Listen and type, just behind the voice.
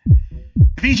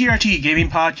VGRT Gaming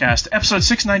Podcast, episode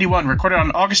 691, recorded on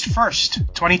August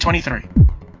 1st, 2023.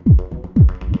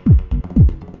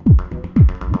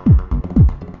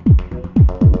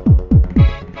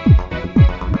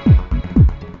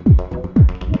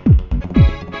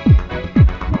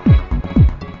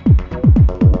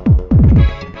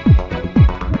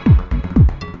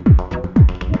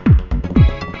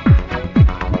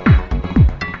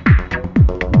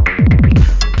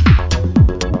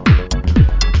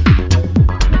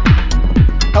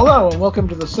 Welcome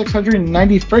to the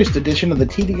 691st edition of the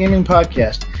TD Gaming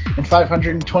Podcast and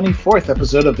 524th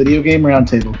episode of Video Game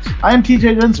Roundtable. I am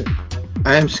TJ Denzer.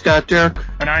 I am Scott Dirk.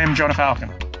 And I am Jonah Falcon.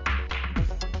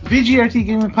 The VGRT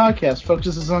Gaming Podcast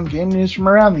focuses on game news from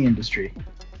around the industry.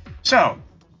 So,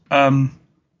 a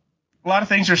lot of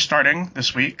things are starting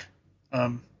this week,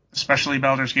 especially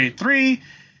Baldur's Gate 3,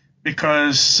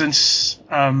 because since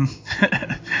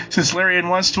Larian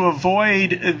wants to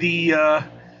avoid the...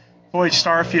 Void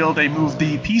Starfield, they moved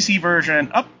the PC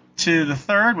version up to the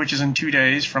 3rd, which is in 2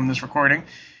 days from this recording,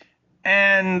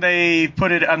 and they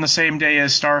put it on the same day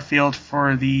as Starfield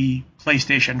for the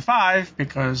PlayStation 5,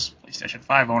 because PlayStation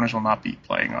 5 owners will not be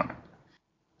playing on it.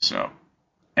 So,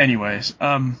 anyways,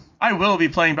 I will be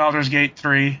playing Baldur's Gate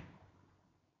 3.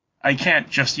 I can't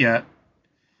just yet.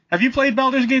 Have you played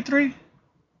Baldur's Gate 3,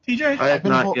 TJ? I have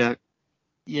not yet.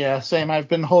 Yeah, same. I've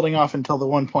been holding off until the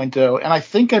 1.0, and I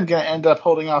think I'm going to end up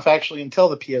holding off actually until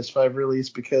the PS5 release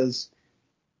because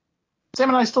Sam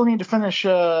and I still need to finish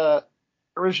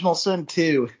Original Sin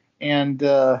 2, and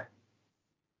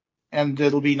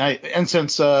it'll be nice. And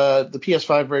since the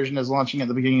PS5 version is launching at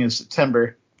the beginning of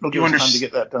September, it'll give us time to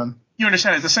get that done. You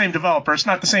understand it's the same developer. It's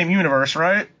not the same universe,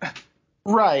 right?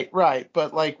 Right.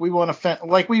 But like we want to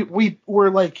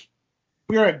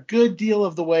we are a good deal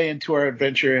of the way into our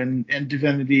adventure in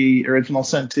Divinity Original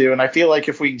Sin 2, and I feel like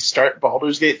if we start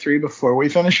Baldur's Gate 3 before we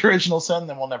finish Original Sin,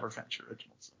 then we'll never finish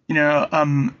Original Sin. You know,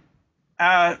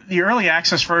 the early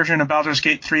access version of Baldur's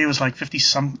Gate 3 was like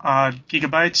 50-some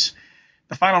gigabytes.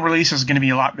 The final release is going to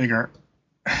be a lot bigger.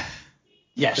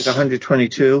 Yes. Like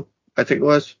 122, I think it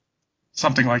was.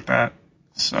 Something like that.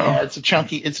 So yeah, it's a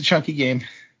chunky game.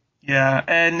 Yeah,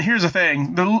 and here's the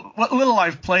thing. What little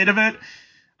I've played of it,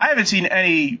 I haven't seen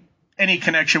any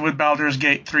connection with Baldur's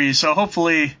Gate 3, so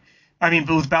hopefully,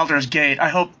 with Baldur's Gate, I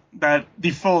hope that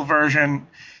the full version,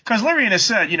 because Larian has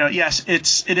said, yes,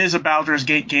 it is a Baldur's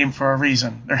Gate game for a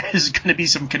reason. There is going to be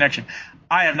some connection.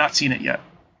 I have not seen it yet.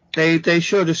 They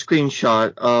showed a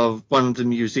screenshot of one of the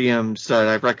museums that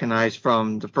I recognized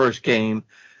from the first game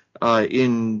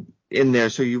in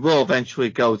there, so you will eventually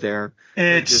go there.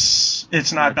 It's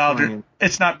not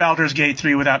Baldur's Gate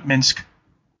 3 without Minsk.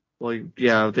 Well,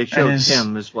 yeah, they showed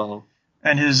him as well.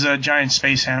 And his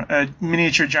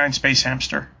miniature giant space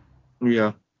hamster.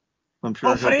 Yeah. I'm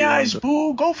sure. Go for the eyes,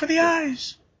 Boo! Go for the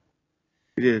eyes!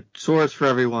 We did. Swords for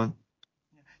everyone.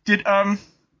 Did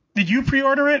you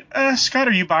pre-order it, Scott?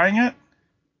 Are you buying it?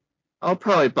 I'll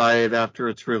probably buy it after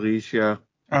its release, yeah.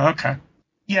 Oh, okay.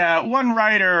 Yeah, one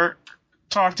writer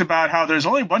talked about how there's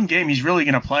only one game he's really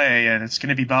going to play, and it's going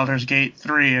to be Baldur's Gate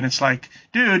 3, and it's like,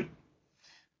 dude...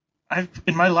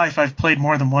 In my life, I've played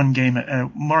more than one game,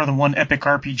 more than one epic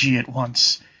RPG at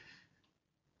once.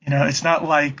 It's not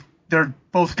like they're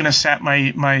both going to sap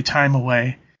my time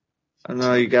away. I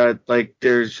know you got,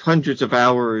 there's hundreds of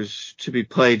hours to be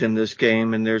played in this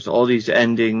game, and there's all these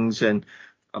endings, and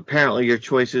apparently your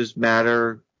choices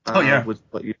matter with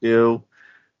what you do.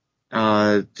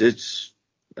 I don't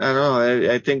know,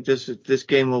 I think this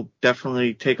game will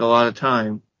definitely take a lot of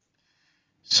time.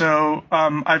 So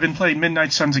I've been playing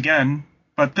Midnight Suns again,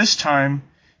 but this time,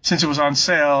 since it was on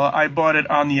sale, I bought it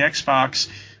on the Xbox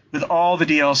with all the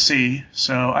DLC.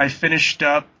 So I finished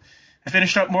up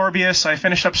Morbius, I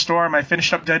finished up Storm, I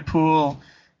finished up Deadpool,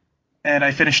 and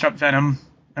I finished up Venom,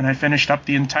 and I finished up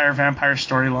the entire vampire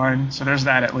storyline. So there's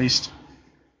that at least.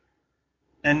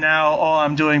 And now all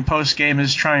I'm doing post-game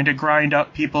is trying to grind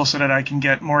up people so that I can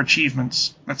get more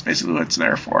achievements. That's basically what it's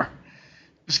there for.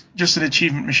 Just an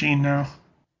achievement machine now.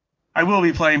 I will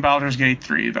be playing Baldur's Gate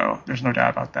 3, though. There's no doubt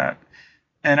about that.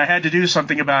 And I had to do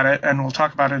something about it, and we'll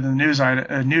talk about it in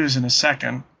the news in a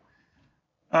second.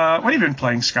 What have you been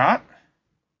playing, Scott?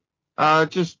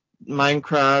 Just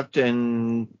Minecraft,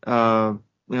 and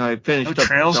I finished up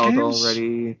Trails Zelda games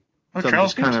already. No so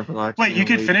Trails games? Kind of relaxing. Wait, you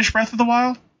could finish Breath of the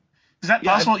Wild? Is that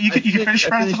possible? You could finish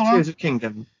Breath of the Wild? Tears of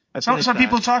Kingdom. Some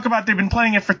people talk about they've been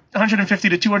playing it for 150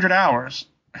 to 200 hours.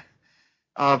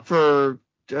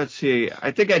 Let's see,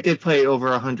 I think I did play over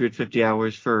 150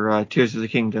 hours for Tears of the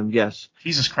Kingdom, yes.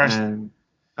 Jesus Christ. And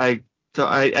I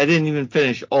didn't even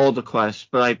finish all the quests,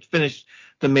 but I finished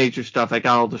the major stuff. I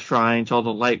got all the shrines, all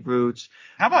the light roots.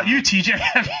 How about you, TJ?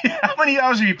 How many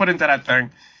hours have you put into that thing?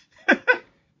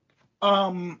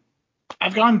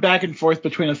 I've gone back and forth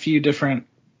between a few different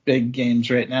big games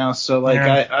right now. So like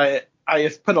I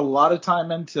have put a lot of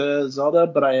time into Zelda,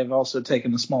 but I have also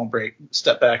taken a small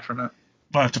step back from it.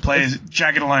 We'll have to play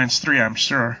Jagged Alliance 3, I'm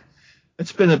sure.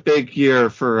 It's been a big year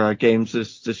for games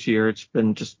this year. It's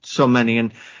been just so many.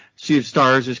 And Sea of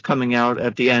Stars is coming out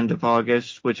at the end of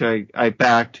August, which I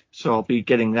backed, so I'll be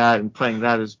getting that and playing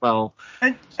that as well.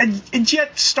 And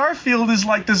yet Starfield is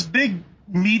like this big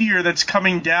meteor that's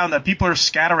coming down that people are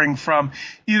scattering from.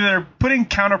 Either putting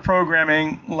counter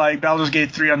programming like Baldur's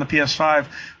Gate 3 on the PS5,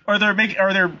 or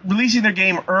they're releasing their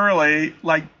game early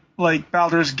like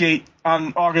Baldur's Gate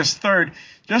on August 3rd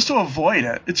just to avoid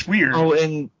it. It's weird. Oh,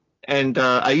 and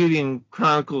Eiyuden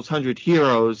Chronicles 100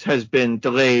 Heroes has been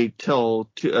delayed till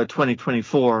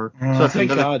 2024. So thank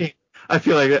God. I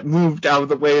feel like it moved out of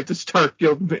the way of the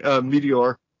Starfield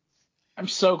meteor. I'm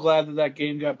so glad that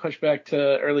game got pushed back to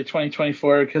early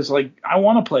 2024 because like I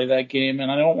want to play that game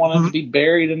and I don't want it to be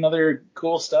buried in other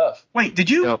cool stuff. Wait, did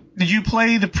you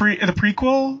play the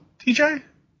prequel, TJ?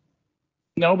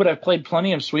 No, but I've played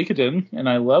plenty of Suikoden, and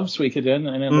I love Suikoden,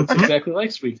 and it looks exactly like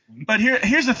Suikoden. But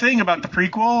here's the thing about the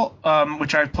prequel,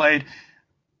 which I've played.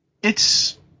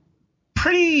 It's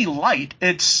pretty light.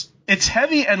 It's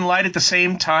heavy and light at the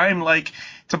same time. Like,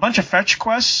 it's a bunch of fetch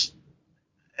quests,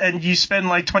 and you spend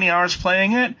like 20 hours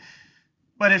playing it,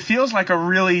 but it feels like a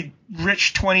really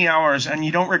rich 20 hours, and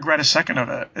you don't regret a second of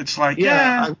it. It's like,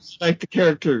 I like the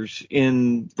characters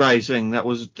in Rising.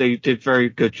 They did very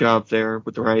good job there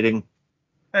with the writing.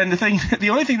 And the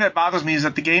only thing that bothers me is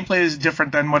that the gameplay is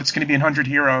different than what it's going to be in 100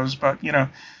 Heroes, but, you know,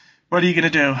 what are you going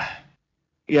to do?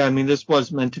 Yeah, I mean, this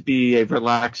was meant to be a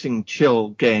relaxing,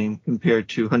 chill game compared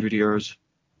to 100 Heroes.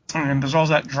 And there's all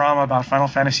that drama about Final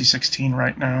Fantasy 16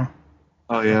 right now.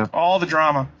 Oh, yeah. All the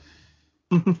drama.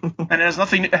 And it has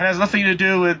nothing to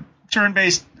do with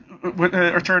turn-based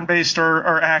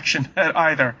or action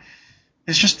either.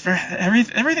 It's just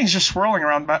everything's just swirling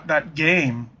around that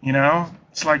game, you know?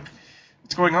 It's like,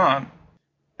 what's going on?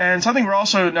 And something we're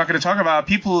also not going to talk about,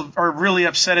 people are really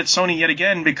upset at Sony yet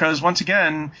again because, once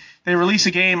again, they release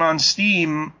a game on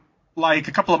Steam like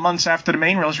a couple of months after the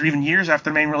main release or even years after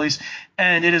the main release,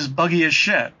 and it is buggy as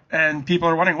shit. And people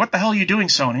are wondering, what the hell are you doing,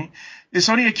 Sony? Is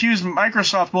Sony accused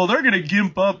Microsoft, well, they're going to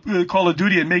gimp up Call of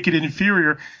Duty and make it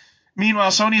inferior.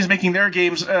 Meanwhile, Sony is making their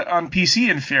games on PC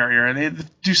inferior, and they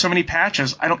do so many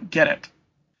patches. I don't get it.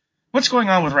 What's going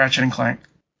on with Ratchet and Clank?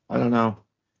 I don't know.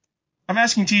 I'm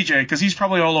asking TJ because he's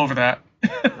probably all over that.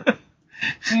 I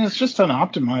mean, it's just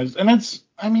unoptimized, and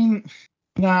I'm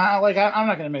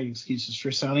not going to make excuses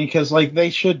for Sony because like they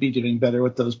should be doing better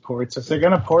with those ports. If they're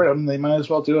going to port them, they might as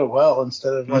well do it well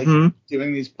instead of like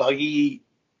doing these buggy,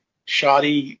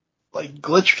 shoddy like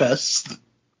glitch fests.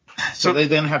 So they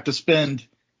then have to spend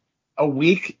a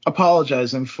week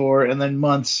apologizing for and then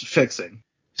months fixing.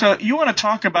 So you want to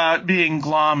talk about being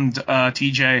glommed,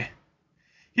 TJ?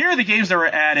 Here are the games that were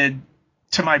added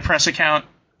to my press account,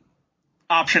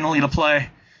 optionally to play.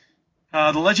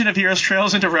 The Legend of Heroes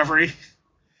Trails into Reverie,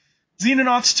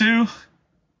 Xenonauts 2,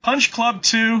 Punch Club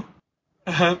 2,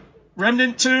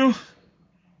 Remnant 2,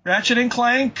 Ratchet and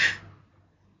Clank,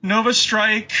 Nova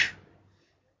Strike,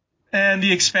 and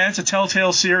The Expanse, a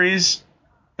Telltale series.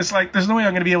 It's like, there's no way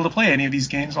I'm going to be able to play any of these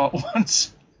games all at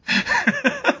once.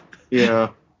 Yeah,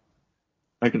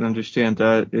 I can understand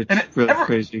that. It's really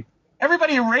crazy.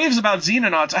 Everybody raves about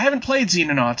Xenonauts. I haven't played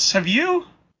Xenonauts. Have you?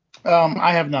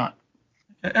 I have not.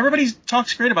 Everybody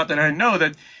talks great about that. I know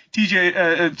that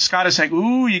TJ Scott is saying,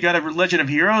 ooh, you got a Legend of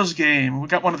Heroes game. We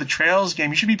got one of the Trails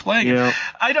game. You should be playing it.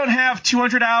 I don't have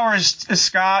 200 hours,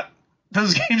 Scott.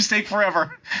 Those games take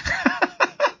forever.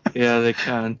 Yeah, they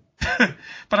can.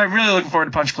 But I'm really looking forward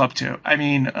to Punch Club 2. I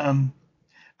mean,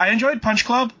 I enjoyed Punch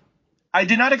Club. I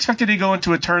did not expect it to go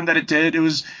into a turn that it did.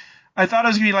 I thought it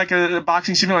was going to be like a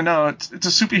boxing simulator. No, it's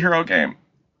a superhero game.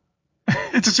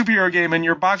 It's a superhero game, and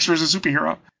your boxer is a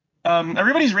superhero.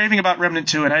 Everybody's raving about Remnant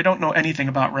 2, and I don't know anything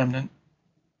about Remnant.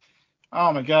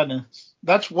 Oh, my goodness.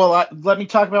 Let me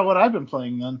talk about what I've been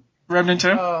playing then. Remnant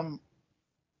 2?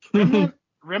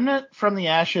 Remnant from the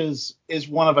Ashes is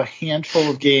one of a handful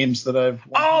of games that I've...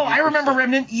 Oh, I remember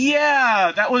Remnant.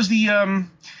 Yeah, that was the...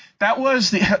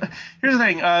 Here's the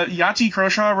thing. Yahtzee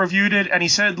Croshaw reviewed it, and he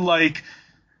said, like,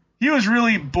 he was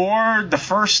really bored the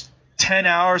first 10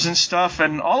 hours and stuff,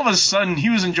 and all of a sudden he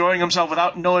was enjoying himself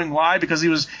without knowing why, because he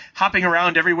was hopping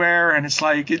around everywhere, and it's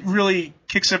like, it really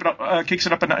kicks it up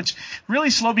a notch.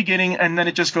 Really slow beginning, and then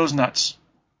it just goes nuts.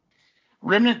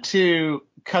 Remnant 2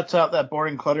 cuts out that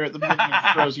boring clutter at the beginning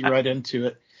and throws you right into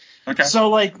it. Okay. So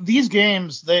like these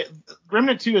games,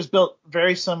 Remnant 2 is built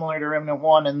very similar to Remnant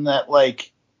 1 in that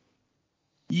like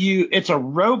it's a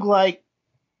roguelike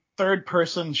third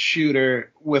person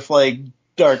shooter with like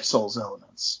Dark Souls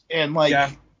elements. And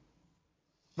like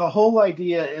the whole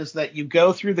idea is that you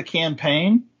go through the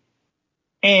campaign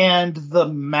and the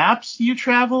maps you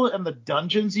travel and the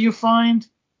dungeons you find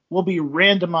will be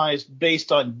randomized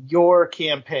based on your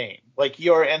campaign, like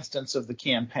your instance of the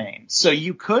campaign. So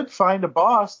you could find a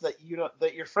boss that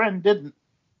your friend didn't.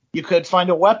 You could find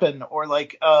a weapon or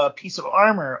like a piece of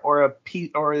armor or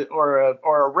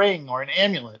a ring or an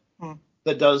amulet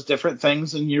that does different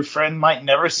things, and your friend might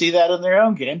never see that in their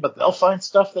own game, but they'll find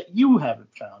stuff that you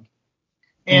haven't found.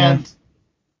 And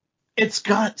it's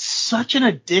got such an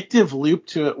addictive loop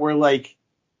to it where like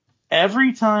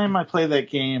every time I play that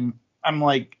game, I'm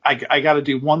like, I got to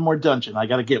do one more dungeon. I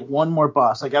got to get one more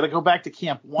boss. I got to go back to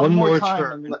camp one more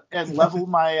time and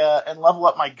level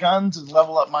up my guns and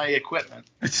level up my equipment.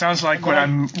 It sounds like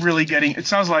it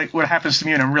sounds like what happens to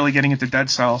me when I'm really getting into Dead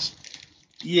Cells.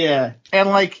 Yeah. And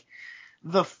like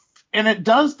and it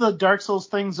does the Dark Souls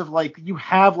things of like you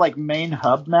have like main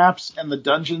hub maps and the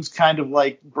dungeons kind of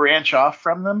like branch off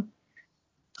from them.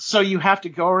 So you have to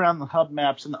go around the hub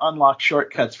maps and unlock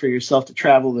shortcuts for yourself to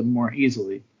travel them more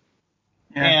easily.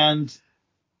 Yeah. And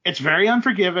it's very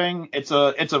unforgiving. It's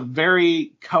a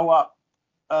very co-op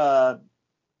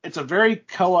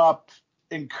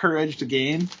encouraged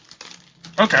game.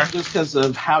 Okay. Just because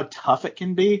of how tough it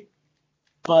can be.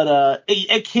 But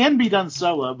it can be done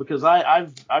solo because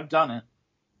I've done it.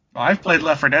 Well, I've played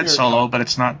Left 4 Dead solo, but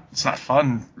it's not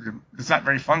fun. It's not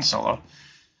very fun solo.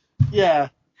 Yeah.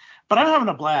 But I'm having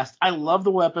a blast. I love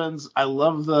the weapons. I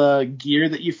love the gear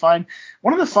that you find.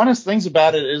 One of the funnest things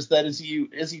about it is that as you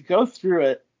go through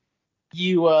it,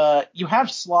 you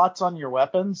have slots on your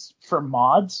weapons for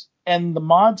mods, and the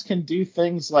mods can do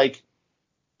things like,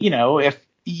 if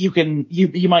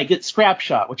you might get Scrap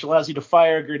Shot, which allows you to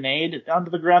fire a grenade onto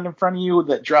the ground in front of you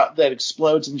that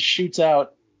explodes and shoots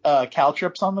out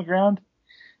caltrops on the ground,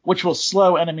 which will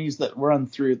slow enemies that run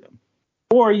through them.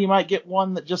 Or you might get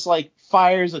one that just like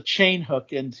fires a chain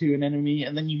hook into an enemy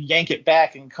and then you yank it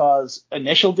back and cause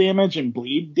initial damage and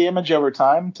bleed damage over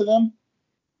time to them.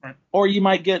 Right. Or you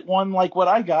might get one like what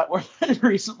I got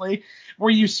recently, where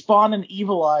you spawn an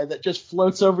evil eye that just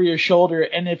floats over your shoulder,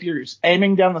 and if you're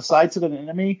aiming down the sights of an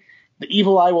enemy, the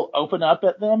evil eye will open up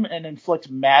at them and inflict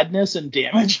madness and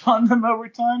damage on them over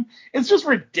time. It's just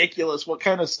ridiculous what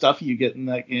kind of stuff you get in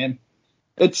that game.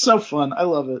 It's so fun. I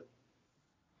love it.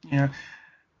 Yeah.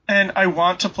 And I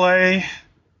want to play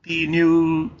the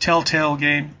new Telltale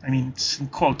game. I mean, it's in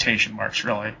quotation marks,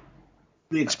 really.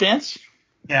 The Expanse?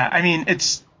 Yeah, I mean,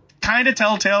 it's kind of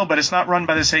Telltale, but it's not run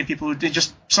by the same people who did.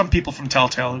 Just some people from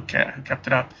Telltale who kept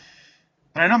it up.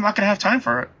 But I know I'm not going to have time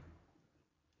for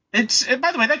it.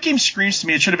 By the way, that game screams to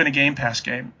me it should have been a Game Pass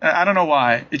game. I don't know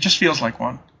why. It just feels like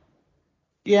one.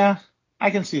 Yeah, I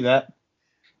can see that.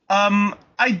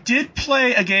 I did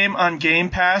play a game on Game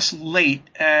Pass late,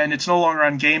 and it's no longer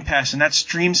on Game Pass, and that's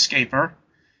Dreamscaper.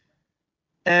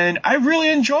 And I really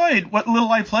enjoyed what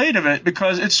little I played of it,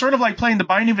 because it's sort of like playing The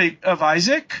Binding of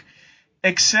Isaac,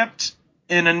 except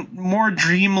in a more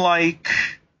dreamlike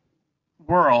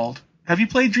world. Have you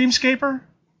played Dreamscaper?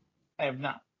 I have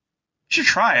not. You should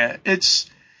try it.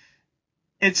 It's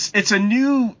a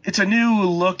new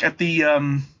look at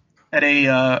the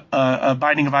a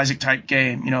Binding of Isaac type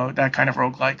game, that kind of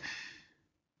roguelike.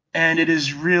 And it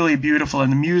is really beautiful,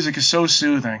 and the music is so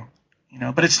soothing,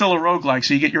 but it's still a roguelike,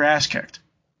 so you get your ass kicked.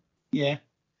 Yeah.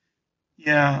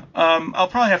 Yeah. I'll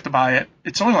probably have to buy it.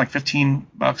 It's only like $15,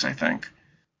 I think.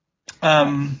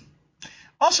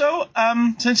 Also,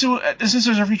 since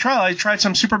there's a free trial, I tried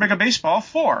some Super Mega Baseball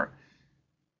 4.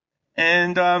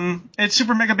 And it's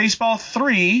Super Mega Baseball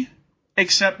 3,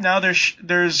 except now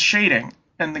there's shading.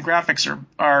 And the graphics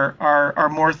are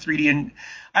more 3D, and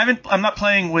I'm not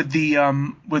playing with the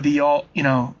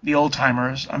old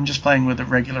timers. I'm just playing with the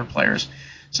regular players.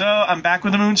 So I'm back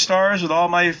with the Moonstars, with all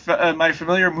my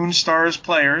familiar Moonstars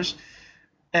players,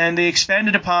 and they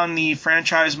expanded upon the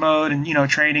franchise mode and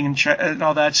training and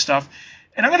all that stuff.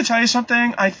 And I'm going to tell you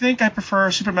something. I think I prefer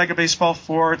Super Mega Baseball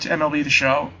 4 to MLB The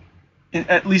Show,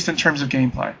 at least in terms of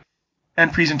gameplay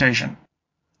and presentation,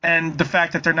 and the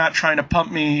fact that they're not trying to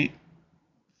pump me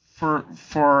for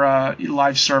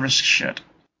live service shit.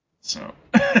 So,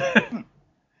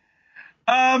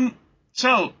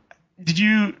 so did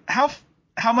you how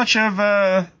much of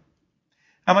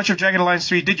Jagged Alliance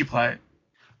 3 did you play?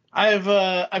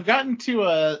 I've gotten to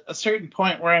a certain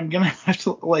point where I'm gonna have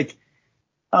to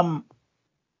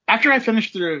after I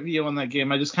finished the review on that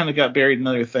game, I just kind of got buried in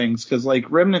other things because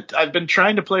like Remnant, I've been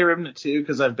trying to play Remnant 2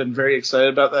 because I've been very excited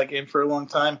about that game for a long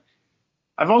time.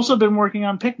 I've also been working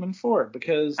on Pikmin 4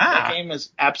 because that game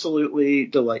is absolutely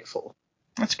delightful.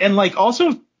 That's cool. And like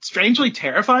also strangely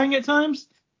terrifying at times.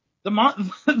 The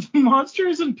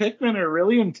monsters in Pikmin are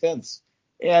really intense.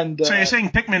 And so you're saying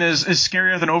Pikmin is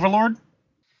scarier than Overlord?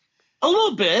 A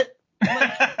little bit.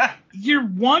 Like, you're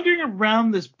wandering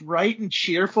around this bright and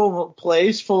cheerful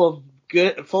place full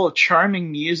of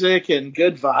charming music and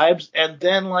good vibes, and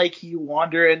then like you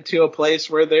wander into a place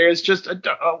where there's just a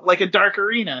dark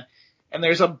arena, and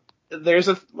there's a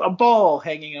ball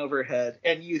hanging overhead,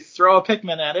 and you throw a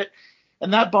Pikmin at it,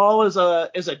 and that ball is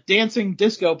a dancing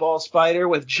disco ball spider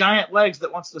with giant legs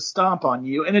that wants to stomp on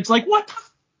you, and it's like, what the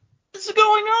f- is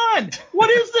going on?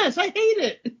 What is this? I hate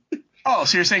it. Oh,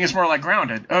 so you're saying it's more like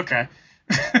Grounded? Okay.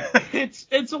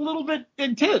 It's a little bit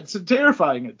intense and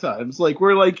terrifying at times. Like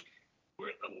we're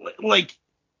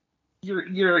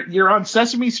you're on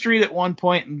Sesame Street at one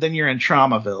point, and then you're in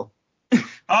Traumaville.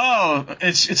 Oh,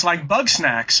 it's like Bug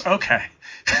Snacks. Okay.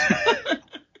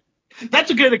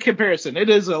 That's a good comparison. It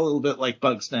is a little bit like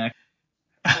Bug Snack.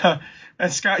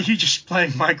 And Scott, you just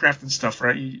playing Minecraft and stuff,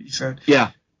 right? You said. Yeah.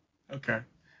 Okay.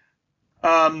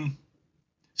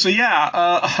 So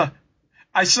yeah,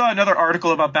 I saw another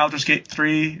article about Baldur's Gate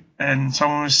 3, and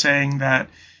someone was saying that,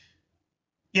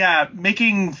 yeah,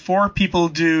 making 4 people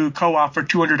do co-op for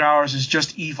 200 hours is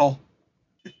just evil.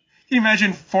 Can you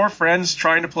imagine 4 friends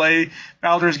trying to play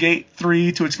Baldur's Gate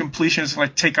 3 to its completion? It's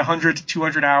like take 100 to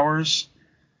 200 hours.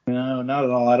 No, not at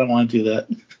all. I don't want to do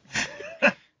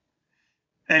that.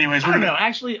 Anyways, I don't know.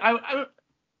 Actually,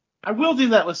 I will do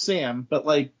that with Sam, but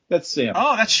like that's Sam.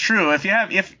 Oh, that's true. If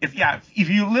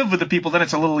you live with the people, then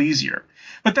it's a little easier.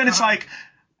 But then it's like,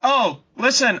 oh,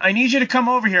 listen, I need you to come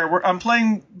over here. I'm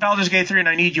playing Baldur's Gate 3 and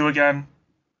I need you again.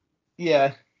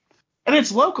 Yeah. And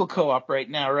it's local co-op right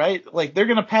now, right? Like they're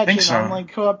gonna patch in online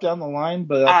co-op down the line,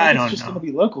 but I think it's just gonna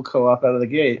be local co-op out of the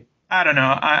gate. I don't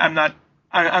know.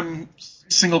 I'm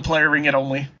single playering it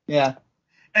only. Yeah.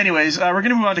 Anyways, we're going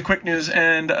to move on to quick news,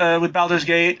 and with Baldur's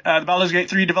Gate, the Baldur's Gate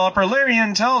 3 developer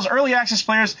Larian tells early access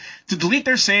players to delete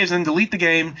their saves and delete the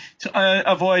game to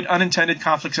avoid unintended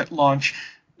conflicts at launch,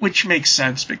 which makes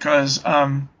sense because there's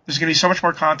going to be so much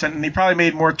more content, and they probably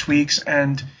made more tweaks,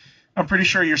 and I'm pretty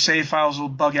sure your save files will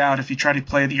bug out if you try to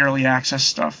play the early access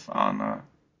stuff on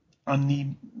the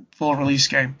full release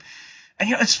game. And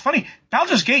you know, it's funny,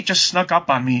 Baldur's Gate just snuck up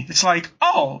on me. It's like,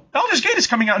 oh, Baldur's Gate is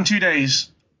coming out in 2 days.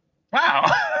 Wow.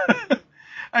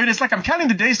 I mean, it's like I'm counting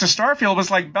the days to Starfield, but it's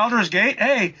like Baldur's Gate,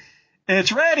 hey,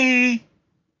 it's ready.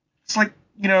 It's like,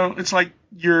 you know, it's like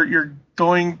you're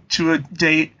going to a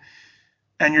date,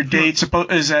 and your date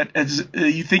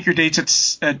you think your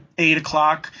date's at 8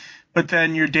 o'clock, but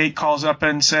then your date calls up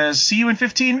and says, see you in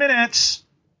 15 minutes.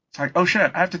 It's like, oh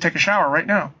shit, I have to take a shower right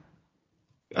now.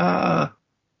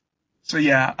 So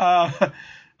yeah,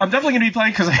 I'm definitely going to be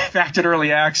playing because I backed it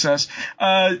early access.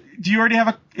 Do you already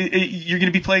have you're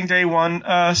going to be playing day one,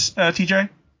 TJ?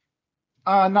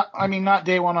 Not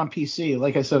day one on PC.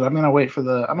 Like I said, I'm going to wait for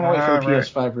the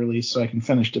PS5 release so I can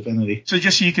finish Divinity. So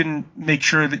just so you can make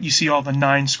sure that you see all the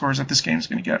 9 scores that this game is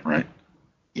going to get, right?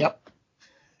 Yep.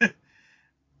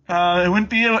 It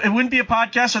wouldn't be a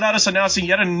podcast without us announcing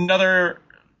yet another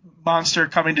monster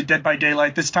coming to Dead by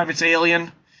Daylight. This time it's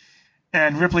Alien,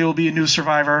 and Ripley will be a new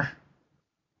survivor.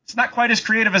 It's not quite as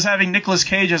creative as having Nicolas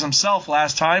Cage as himself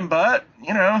last time, but,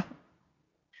 you know.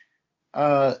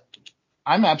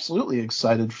 I'm absolutely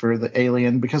excited for the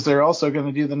Alien because they're also going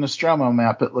to do the Nostromo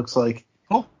map, it looks like.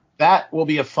 Cool. That will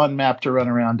be a fun map to run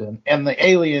around in. And the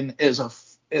Alien is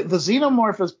the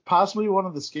Xenomorph is possibly one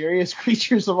of the scariest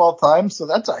creatures of all time, so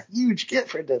that's a huge get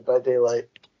for Dead by Daylight.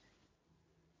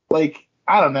 Like,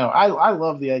 I don't know. I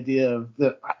love the idea of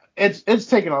the... It's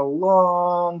taken a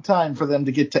long time for them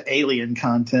to get to Alien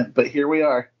content, but here we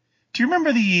are. Do you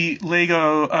remember the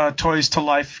Lego Toys to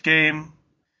Life game?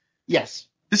 Yes.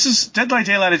 This is Dead by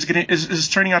Daylight is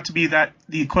turning out to be the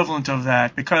equivalent of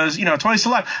that because, you know, Toys to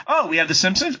Life. Oh, we have The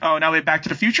Simpsons. Oh, now we have Back to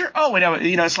the Future. Oh, wait, now,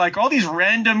 you know, it's like all these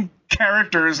random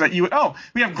characters that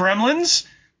we have Gremlins.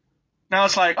 Now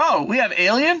it's like, oh, we have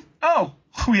Alien. Oh,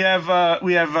 we have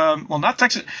not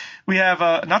Texas. We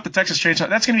have not the Texas Chainsaw.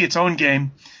 That's going to be its own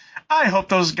game. I hope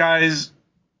those guys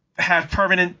have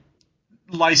permanent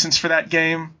license for that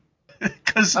game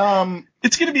because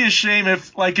it's going to be a shame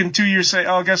if, like, in 2 years say,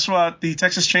 oh, guess what? The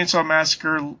Texas Chainsaw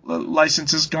Massacre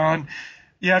license is gone.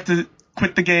 You have to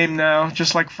quit the game now.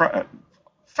 Just like Friday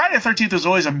the 13th is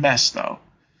always a mess, though.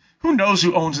 Who knows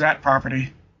who owns that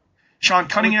property? Sean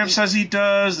Cunningham says he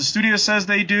does. The studio says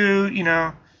they do. You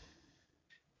know.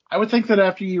 I would think that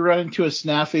after you run into a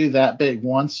snafu that big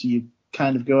once, you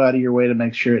kind of go out of your way to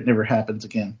make sure it never happens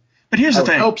again. But here's the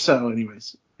thing. I hope so,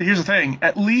 anyways. But here's the thing.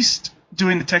 At least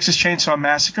doing the Texas Chainsaw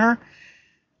Massacre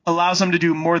allows them to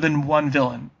do more than one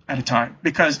villain at a time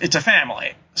because it's a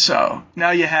family. So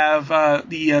now you have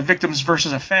the victims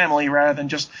versus a family rather than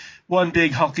just one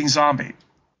big hulking zombie.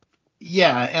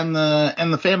 Yeah, and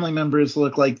the family members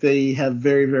look like they have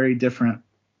very, very different,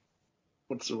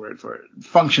 what's the word for it,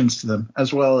 functions to them,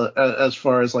 as well as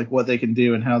far as like what they can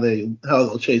do and how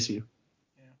they'll chase you.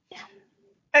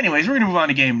 Anyways, we're going to move on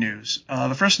to game news.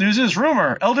 The first news is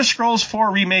rumor. Elder Scrolls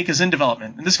 4 Remake is in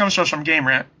development, and this comes to us from Game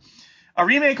Rant. A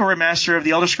remake or remaster of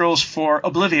the Elder Scrolls 4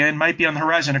 Oblivion might be on the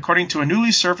horizon, according to a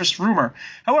newly surfaced rumor.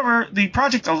 However, the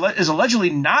project is allegedly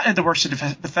not in the works of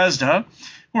Bethesda,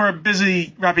 who are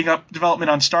busy wrapping up development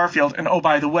on Starfield, and oh,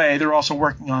 by the way, they're also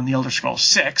working on the Elder Scrolls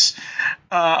 6.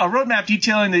 A roadmap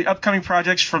detailing the upcoming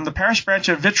projects from the Paris branch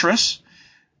of Virtuos.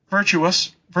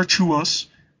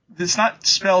 It's not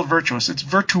spelled virtuous, it's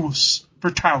virtuous.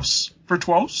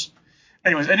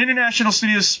 Anyways, an international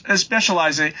studio who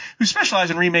specialize in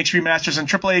remakes, remasters, and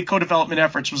AAA co-development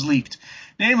efforts was leaked.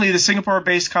 Namely, the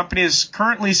Singapore-based company is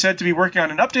currently said to be working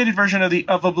on an updated version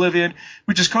of Oblivion,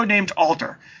 which is codenamed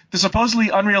Alter. The supposedly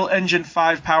Unreal Engine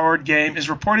 5-powered game is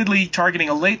reportedly targeting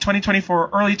a late 2024 or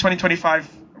early 2025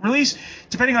 release,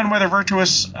 depending on whether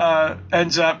Virtuos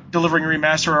ends up delivering a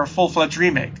remaster or a full-fledged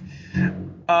remake.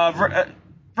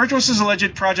 Virtuos'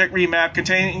 alleged project remap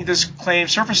containing this claim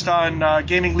surfaced on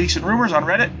Gaming Leaks and Rumors on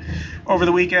Reddit over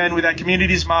the weekend, with that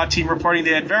community's mod team reporting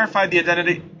they had verified the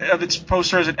identity of its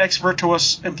poster as an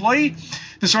ex-Virtuos employee.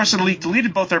 The source of the leak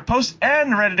deleted both their post and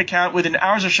the Reddit account within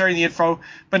hours of sharing the info,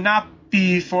 but not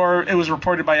before it was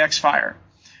reported by Xfire.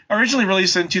 Originally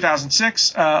released in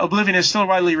 2006, Oblivion is still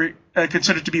widely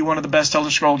considered to be one of the best Elder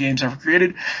Scrolls games ever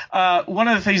created. One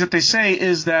of the things that they say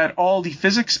is that all the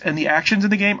physics and the actions in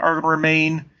the game are going to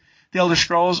remain the Elder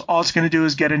Scrolls. All it's going to do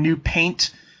is get a new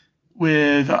paint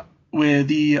with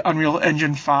the Unreal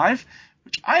Engine 5,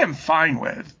 which I am fine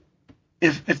with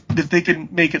if they can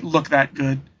make it look that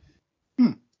good.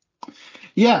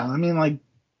 Yeah, I mean, like,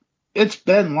 it's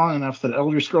been long enough that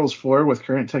Elder Scrolls 4 with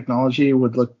current technology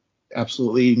would look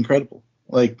absolutely incredible.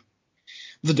 Like,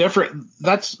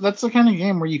 that's the kind of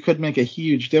game where you could make a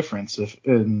huge difference if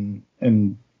in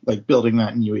like building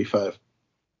that in UE5.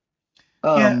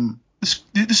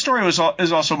 The story is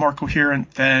also more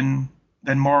coherent than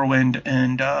Morrowind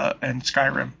and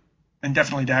Skyrim, and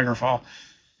definitely Daggerfall.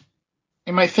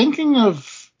 Am I thinking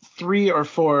of 3 or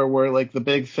 4 where like the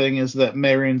big thing is that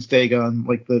Marion's Dagon,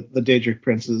 like the Daedric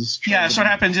princes? Yeah. So what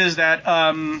happens is that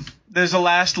there's the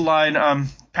last line.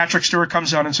 Patrick Stewart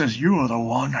comes out and says, "You are the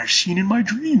one I've seen in my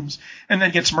dreams," and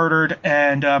then gets murdered.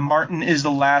 And Martin is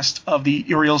the last of the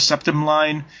Uriel Septim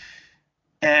line,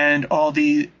 and all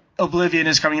the Oblivion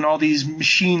is coming, and all these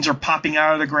machines are popping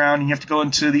out of the ground, and you have to go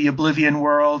into the Oblivion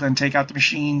world and take out the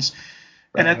machines.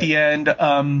 Right. And at the end,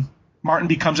 Martin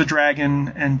becomes a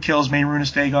dragon and kills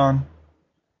Mehrunes Dagon.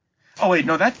 Oh wait,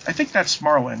 no, I think that's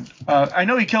Morrowind. I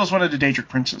know he kills one of the Daedric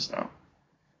princes though,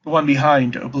 the one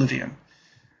behind Oblivion.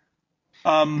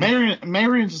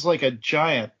 Mehrunes is like a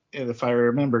giant, if I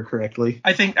remember correctly.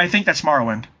 I think that's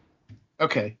Morrowind.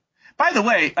 Okay. By the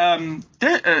way,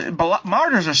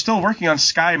 Martyrs are still working on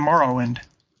Sky Morrowind.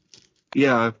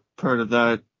 Yeah, I've heard of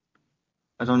that.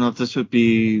 I don't know if this would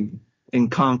be in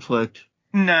conflict.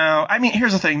 No, I mean,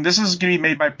 here's the thing. This is going to be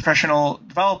made by professional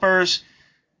developers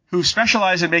who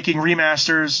specialize in making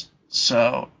remasters.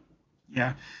 So,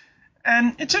 yeah.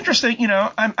 And it's interesting,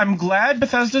 I'm glad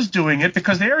Bethesda's doing it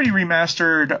because they already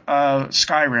remastered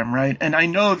Skyrim, right? And I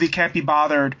know they can't be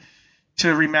bothered to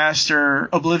remaster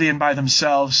Oblivion by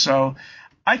themselves. So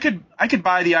I could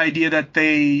buy the idea that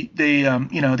they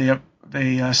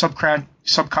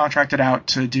subcontracted out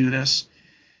to do this.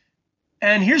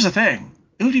 And here's the thing.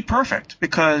 It would be perfect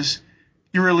because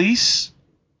you release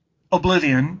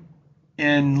Oblivion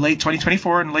in late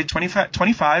 2024 and late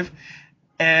 2025,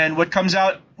 and what comes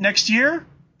out next year?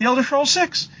 The Elder Scrolls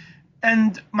 6.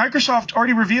 And Microsoft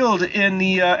already revealed in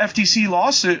the FTC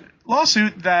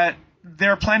lawsuit that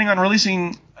they're planning on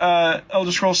releasing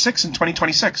Elder Scrolls 6 in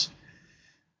 2026.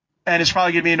 And it's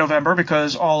probably going to be in November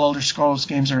because all Elder Scrolls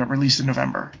games are released in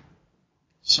November.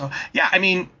 So, yeah, I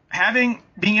mean,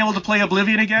 being able to play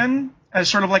Oblivion again as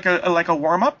sort of like a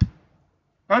warm-up,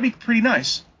 that would be pretty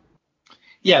nice.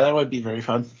 Yeah, that would be very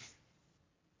fun.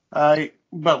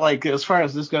 But like as far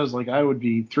as this goes, like I would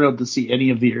be thrilled to see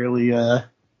any of the early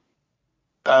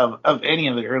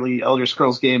Elder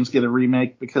Scrolls games get a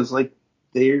remake because like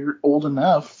they're old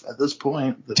enough at this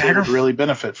point that they would really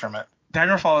benefit from it.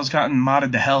 Daggerfall has gotten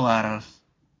modded the hell out of,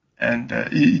 And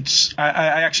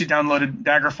I actually downloaded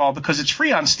Daggerfall because it's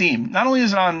free on Steam. Not only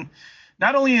is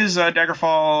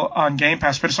Daggerfall on Game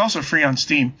Pass, but it's also free on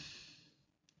Steam.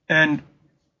 And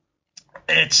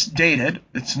it's dated.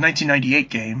 It's a 1998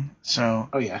 game. So.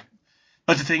 Oh yeah.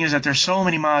 But the thing is that there's so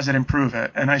many mods that improve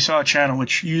it, and I saw a channel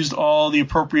which used all the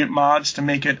appropriate mods to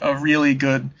make it a really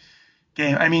good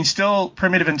game. I mean, still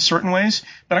primitive in certain ways,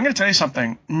 but I'm going to tell you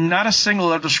something. Not a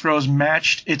single Elder Scrolls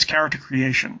matched its character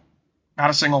creation. Not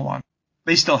a single one.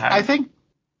 They still have. I think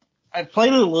I've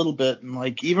played it a little bit, and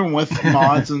like even with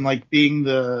mods and like being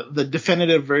the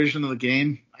definitive version of the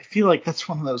game, I feel like that's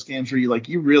one of those games where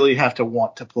you really have to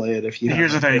want to play it. If you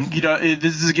here's the thing,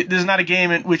 this is not a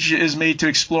game which is made to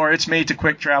explore. It's made to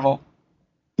quick travel.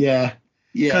 Yeah.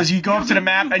 Because you go up to the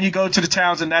map and you go to the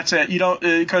towns and that's it. You don't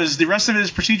because the rest of it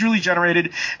is procedurally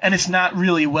generated and it's not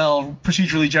really well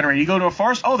procedurally generated. You go to a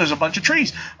forest, oh, there's a bunch of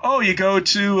trees. Oh, you go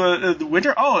to the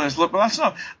winter, oh, there's lots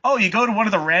of snow. Oh, you go to one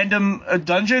of the random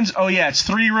dungeons. Oh yeah, it's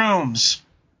 3 rooms.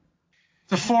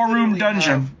 It's a 4-room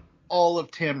dungeon. All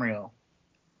of Tamriel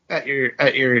at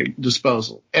your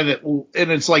disposal, and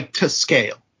it's like to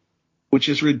scale, which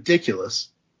is ridiculous.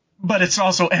 But it's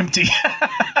also empty.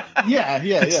 Yeah.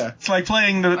 It's like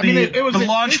playing the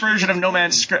launch version of No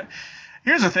Man's Sky.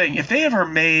 Here's the thing: if they ever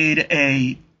made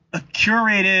a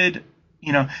curated,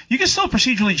 you can still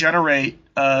procedurally generate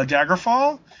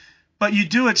Daggerfall, but you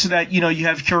do it so that you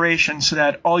have curation, so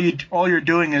that all you're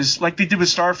doing is like they did with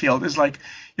Starfield, is like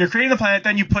you're creating the planet,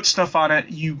 then you put stuff on it,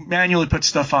 you manually put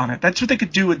stuff on it. That's what they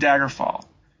could do with Daggerfall.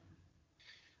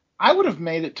 I would have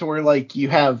made it to where like you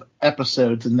have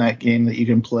episodes in that game that you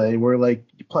can play, where like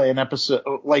you play an episode,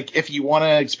 like if you want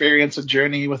to experience a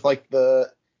journey with like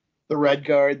the Red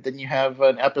Guard, then you have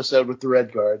an episode with the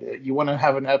Red Guard. You want to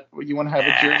have a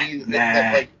journey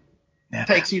that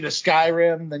takes you to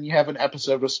Skyrim, then you have an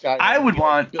episode with Skyrim. I would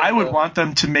want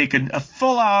them to make a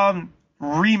full-on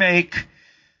remake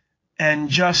and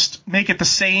just make it the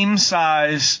same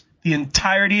size, the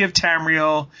entirety of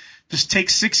Tamriel. Just take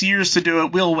 6 years to do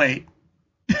it. We'll wait.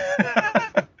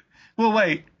 We'll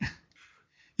wait.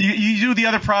 You do the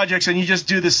other projects and you just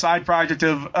do the side project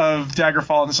of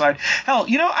Daggerfall on the side. Hell,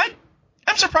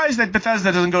 I'm surprised that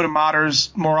Bethesda doesn't go to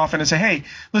modders more often and say, hey,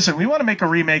 listen, we want to make a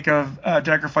remake of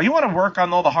Daggerfall. You want to work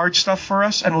on all the hard stuff for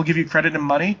us and we'll give you credit and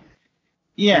money?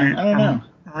 Yeah, I don't know.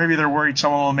 Maybe they're worried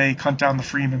someone may hunt down the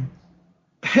Freeman.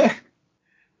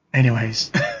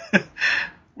 Anyways.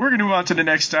 We're going to move on to the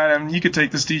next item. You can take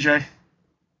this, DJ.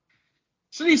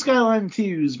 City Skyline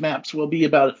 2's maps will be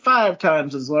about 5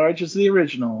 times as large as the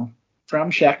original.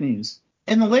 From Shack News.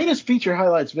 In the latest feature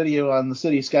highlights video on the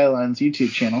City Skylines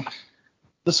YouTube channel,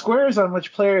 the squares on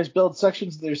which players build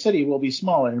sections of their city will be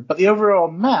smaller, but the overall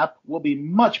map will be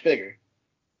much bigger.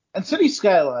 In City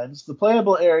Skylines, the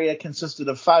playable area consisted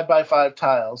of 5x5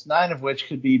 tiles, 9 of which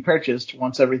could be purchased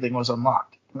once everything was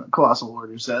unlocked, Colossal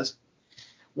Order says.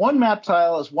 One map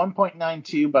tile is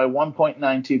 1.92 by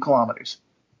 1.92 kilometers,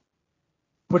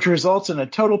 which results in a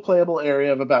total playable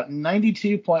area of about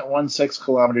 92.16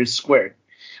 kilometers squared,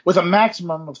 with a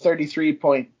maximum of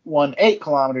 33.18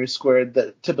 kilometers squared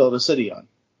to build a city on.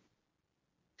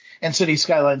 In City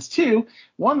Skylines 2,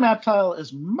 one map tile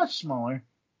is much smaller,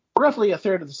 roughly a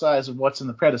third of the size of what's in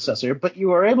the predecessor, but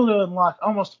you are able to unlock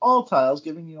almost all tiles,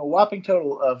 giving you a whopping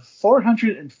total of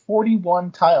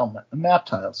 441 map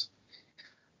tiles.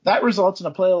 That results in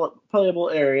a playable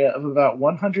area of about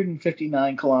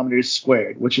 159 kilometers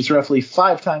squared, which is roughly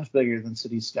 5 times bigger than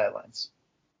City Skylines.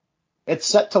 It's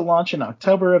set to launch in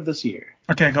October of this year.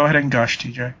 Okay, go ahead and gush,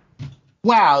 TJ.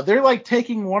 Wow, they're like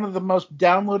taking one of the most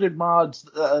downloaded mods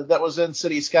that was in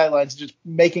City Skylines, just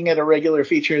making it a regular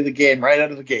feature of the game right out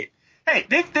of the gate. Hey,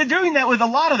 they're doing that with a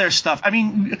lot of their stuff. I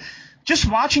mean, just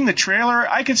watching the trailer,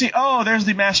 I can see, oh, there's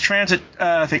the mass transit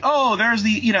thing. Oh, there's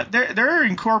the, they're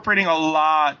incorporating a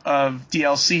lot of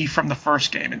DLC from the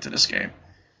first game into this game.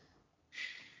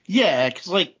 Yeah,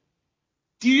 because,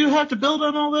 do you have to build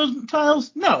on all those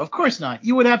tiles? No, of course not.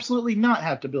 You would absolutely not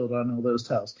have to build on all those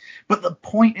tiles. But the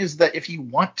point is that if you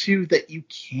want to, that you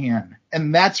can.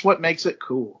 And that's what makes it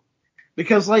cool.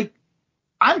 Because,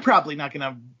 I'm probably not going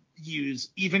to use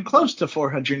even close to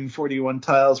 441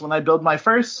 tiles when I build my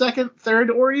first, second, third,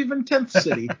 or even 10th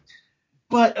city.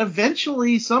 But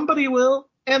eventually somebody will,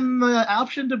 and the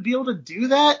option to be able to do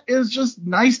that is just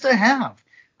nice to have.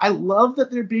 I love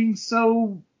that they're being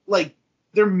so,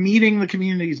 they're meeting the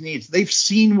community's needs. They've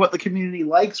seen what the community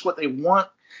likes, what they want,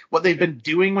 what they've been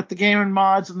doing with the game and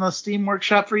mods and the Steam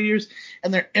Workshop for years,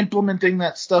 and they're implementing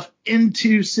that stuff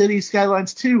into City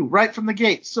Skylines 2 right from the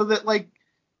gate, so that,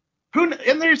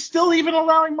 and they're still even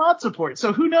allowing mod support,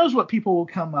 so who knows what people will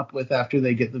come up with after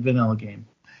they get the vanilla game.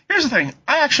 Here's the thing.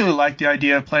 I actually like the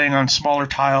idea of playing on smaller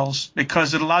tiles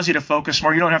because it allows you to focus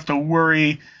more. You don't have to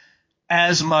worry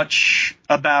as much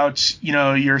about,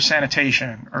 your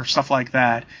sanitation or stuff like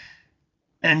that.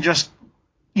 And just,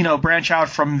 branch out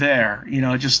from there.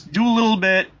 Just do a little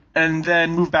bit and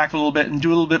then move back a little bit and do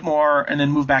a little bit more and then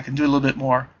move back and do a little bit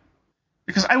more.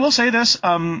 Because I will say this,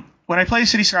 when I played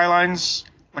City Skylines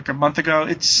like a month ago,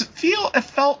 it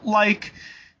felt like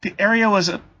the area was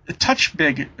a touch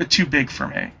too big for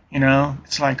me.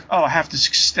 It's like, I have to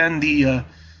extend the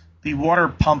water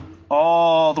pump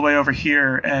all the way over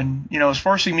here, and it's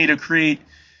forcing me to create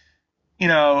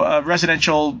a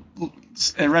residential,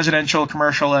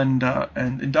 commercial, and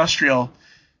industrial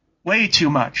way too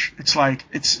much. It's like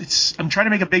I'm trying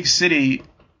to make a big city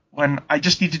when I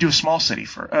just need to do a small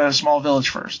village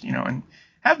first, and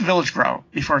have the village grow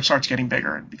before it starts getting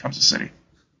bigger and becomes a city.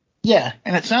 Yeah,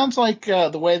 and it sounds like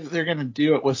the way that they're going to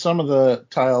do it with some of the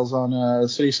tiles on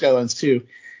City Skylines 2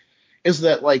 is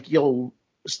that, like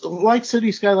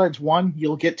City Skylines 1,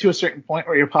 you'll get to a certain point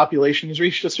where your population has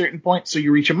reached a certain point, so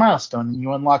you reach a milestone and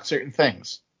you unlock certain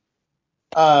things.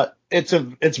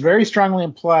 It's very strongly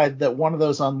implied that one of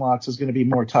those unlocks is going to be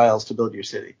more tiles to build your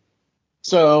city.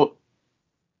 So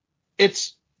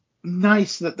it's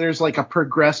nice that there's like a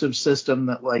progressive system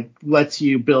that like lets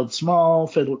you build small,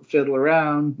 fiddle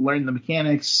around, learn the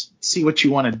mechanics, see what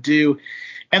you want to do,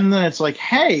 and then it's like,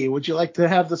 hey, would you like to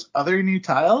have this other new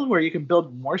tile where you can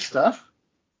build more stuff?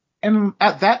 And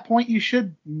at that point, you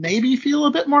should maybe feel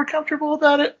a bit more comfortable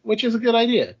about it, which is a good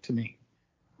idea to me.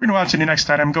 We're going to move on to the next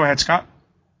item. Go ahead, Scott.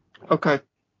 Okay.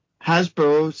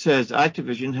 Hasbro says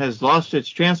Activision has lost its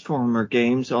Transformer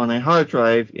games on a hard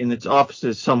drive in its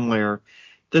offices somewhere.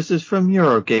 This is from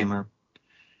Eurogamer.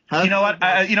 You know what?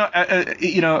 I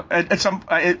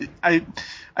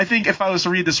think if I was to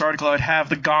read this article, I'd have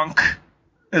the gonk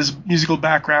as musical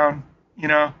background.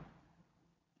 The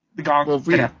gonk. Well,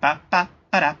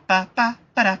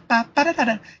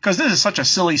 because this is such a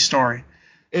silly story.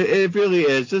 It really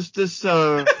is. This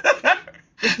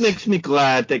makes me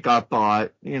glad they got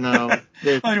bought.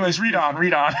 Anyways, read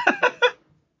on.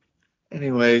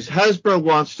 Anyways, Hasbro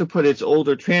wants to put its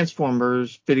older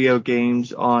Transformers video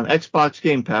games on Xbox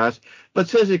Game Pass, but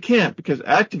says it can't because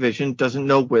Activision doesn't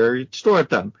know where it stored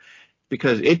them,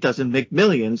 because it doesn't make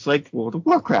millions like World of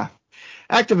Warcraft.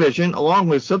 Activision, along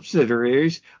with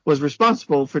subsidiaries, was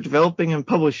responsible for developing and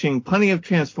publishing plenty of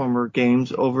Transformer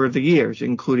games over the years,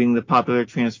 including the popular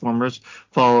Transformers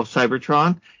Fall of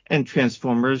Cybertron and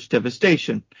Transformers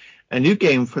Devastation. A new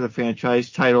game for the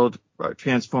franchise titled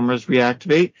Transformers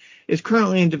Reactivate is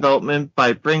currently in development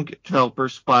by Brink developer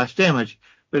Splash Damage,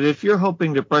 but if you're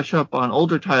hoping to brush up on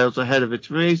older titles ahead of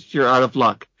its release, you're out of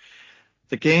luck.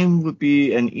 The game would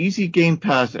be an easy Game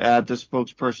Pass ad, the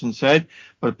spokesperson said,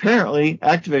 but apparently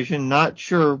Activision not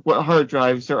sure what hard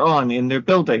drives they're on in their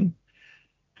building.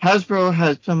 Hasbro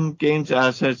has some games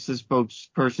assets, the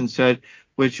spokesperson said,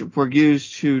 which were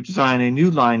used to design a new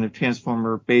line of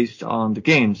Transformer based on the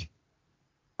games.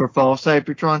 For Fall of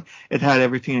Cybertron, it had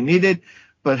everything it needed,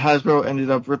 but Hasbro ended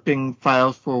up ripping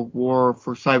files for War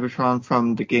for Cybertron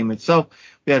from the game itself.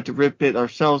 We had to rip it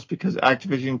ourselves because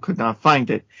Activision could not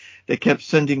find it. They kept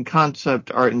sending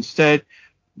concept art instead,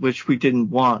 which we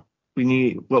didn't want.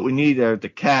 What we need are the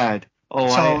CAD. For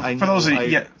those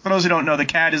who don't know, the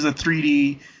CAD is a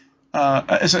 3D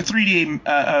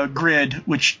grid,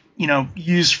 which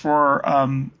used for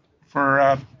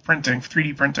printing,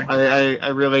 3D printing. I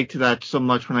relate to that so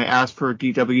much when I ask for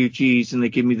DWGs and they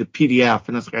give me the PDF,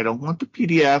 and I was like, I don't want the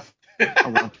PDF. I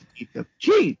want the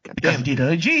DWG. Because the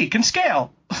DWG can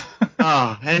scale.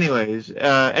 Anyways,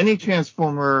 any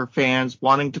Transformer fans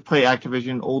wanting to play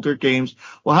Activision older games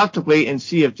will have to wait and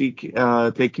see if they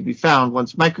can be found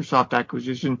once Microsoft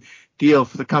acquisition deal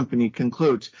for the company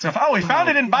concludes. So, we found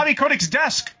it in Bobby Kotick's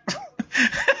desk.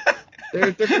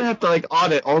 They're going to have to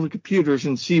audit all the computers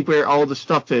and see where all the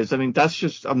stuff is. I mean, that's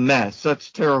just a mess.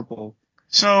 That's terrible.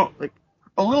 So,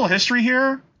 a little history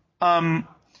here.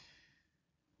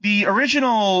 The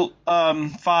original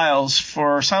files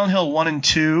for Silent Hill 1 and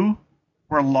 2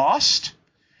 were lost.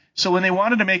 So when they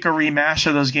wanted to make a remaster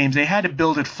of those games, they had to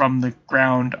build it from the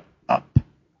ground up.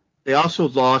 They also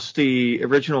lost the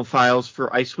original files for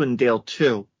Icewind Dale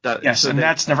 2.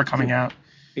 That's never coming out.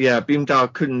 Yeah,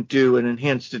 Beamdog couldn't do an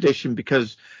enhanced edition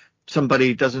because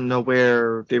somebody doesn't know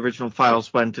where the original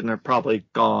files went, and they're probably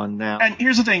gone now. And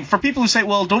here's the thing. For people who say,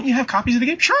 well, don't you have copies of the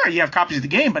game? Sure, you have copies of the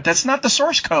game, but that's not the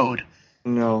source code.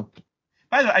 No.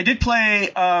 By the way, I did play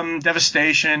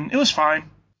Devastation. It was fine.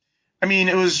 I mean,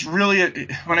 it was really,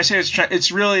 when I say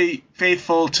it's really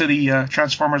faithful to the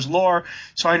Transformers lore,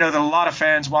 so I know that a lot of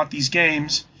fans want these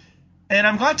games. And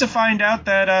I'm glad to find out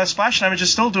that Splash Damage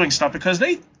is still doing stuff, because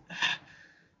they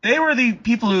were the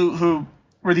people who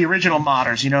were the original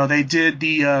modders. You know, they did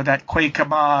that Quake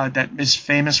mod that is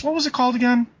famous. What was it called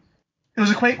again? It was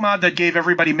a Quake mod that gave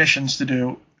everybody missions to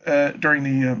do during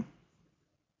the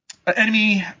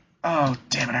enemy. Oh,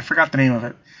 damn it! I forgot the name of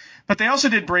it. But they also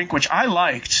did Brink, which I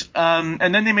liked.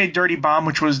 And then they made Dirty Bomb,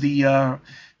 which was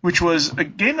a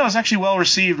game that was actually well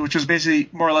received, which was basically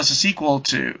more or less a sequel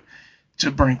to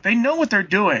Brink. They know what they're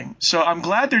doing, so I'm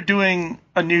glad they're doing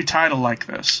a new title like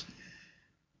this.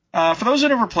 For those who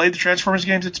have never played the Transformers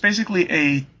games, it's basically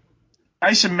a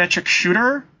isometric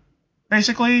shooter,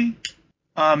 basically.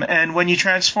 And when you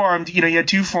transformed, you had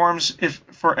two forms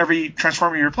for every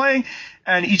Transformer you're playing,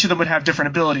 and each of them would have different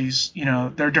abilities.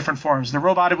 They're different forms. The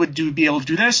robot would be able to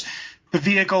do this. The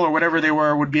vehicle or whatever they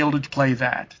were would be able to play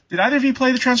that. Did either of you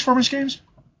play the Transformers games?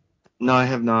 No, I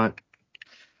have not.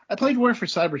 I played War for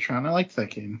Cybertron. I liked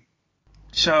that game.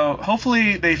 So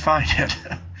hopefully they find it.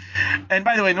 And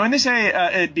by the way, when they say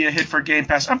it'd be a hit for Game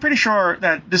Pass, I'm pretty sure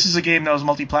that this is a game that was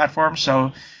multi-platform,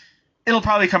 so it'll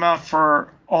probably come out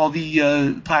for all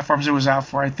the platforms it was out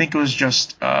for. I think it was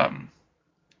just...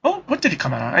 what did it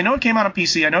come out on? I know it came out on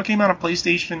PC. I know it came out on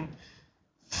PlayStation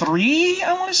 3,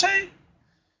 I want to say.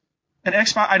 An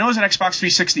Xbox. I know it was an Xbox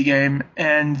 360 game,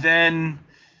 and then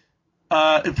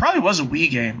it probably was a Wii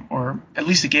game, or at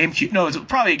least a GameCube. No, it's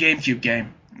probably a GameCube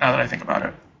game, now that I think about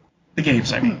it. The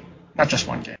games, I mean. Not just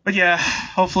one game. But yeah,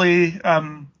 hopefully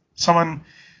someone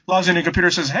logs into a computer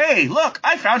and says, "Hey, look,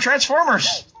 I found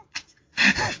Transformers."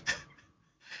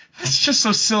 It's just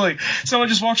so silly. Someone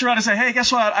just walks around and say, "Hey,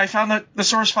 guess what? I found the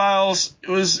source files. It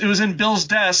was in Bill's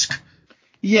desk."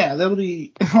 Yeah, that would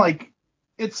be like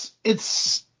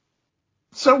it's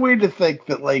so weird to think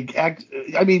that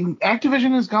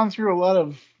Activision has gone through a lot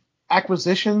of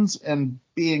acquisitions and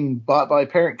being bought by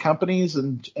parent companies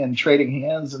and trading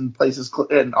hands and places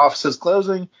and offices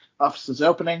closing, offices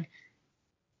opening.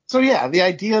 So yeah, the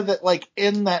idea that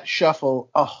in that shuffle,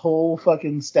 a whole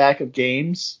fucking stack of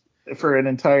games for an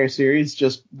entire series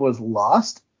just was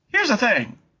lost. Here's the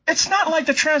thing. It's not like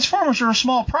the Transformers are a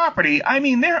small property. I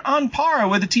mean, they're on par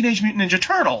with the Teenage Mutant Ninja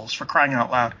Turtles, for crying out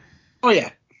loud. Oh yeah.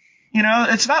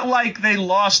 It's not like they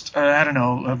lost,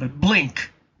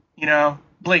 Blink,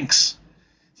 Blinks.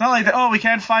 It's not like we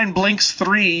can't find Blinks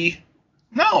 3.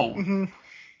 No. Mm-hmm.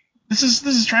 This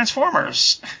is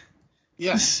Transformers.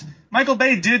 Yes. Michael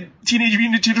Bay did Teenage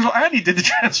Mutant Ninja Turtles, and he did the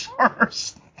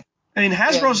Transformers. I mean,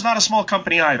 Hasbro's not a small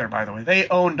company either, by the way. They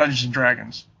own Dungeons and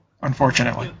Dragons,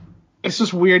 unfortunately. It's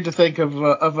just weird to think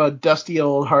of a dusty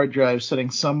old hard drive sitting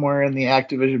somewhere in the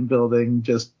Activision building,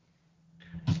 just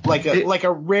like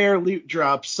a rare loot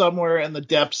drop somewhere in the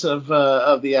depths of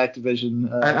the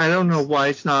Activision. I don't know why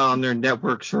it's not on their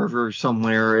network server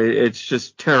somewhere. It's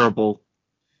just terrible.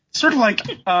 Sort of like,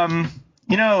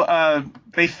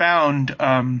 they found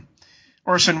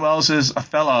Orson Welles'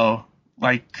 Othello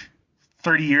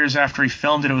 30 years after he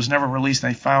filmed it. It was never released,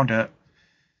 and they found it.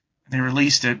 And they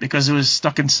released it because it was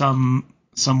stuck in some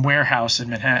warehouse in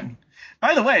Manhattan.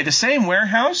 By the way, the same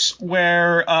warehouse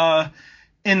where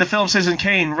in the film Citizen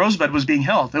Kane, Rosebud was being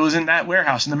held. It was in that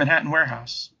warehouse, in the Manhattan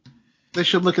warehouse. They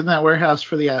should look in that warehouse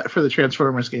for the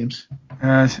Transformers games.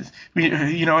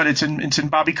 You know what? It's in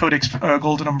Bobby Kodak's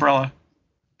golden umbrella,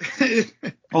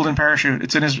 golden parachute.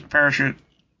 It's in his parachute.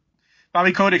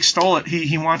 Bobby Kotick stole it.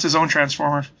 He wants his own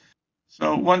Transformers.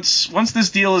 So once this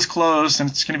deal is closed, and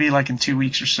it's going to be in 2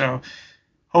 weeks or so,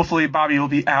 hopefully Bobby will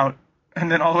be out, and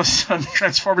then all of a sudden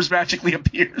Transformers magically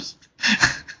appears.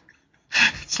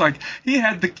 It's like he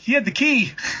had the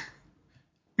key.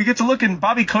 We get to look in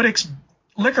Bobby Kotick's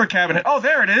liquor cabinet. Oh,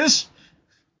 there it is.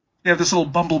 You have this little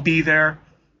bumblebee there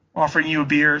offering you a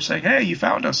beer, saying, "Hey, you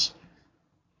found us.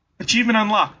 Achievement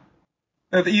unlocked."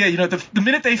 The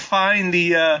minute they find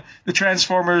the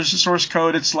Transformers source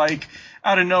code, it's like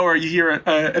out of nowhere you hear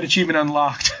an achievement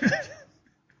unlocked.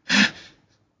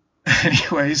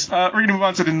 Anyways, we're going to move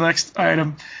on to the next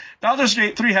item. Baldur's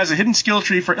Gate 3 has a hidden skill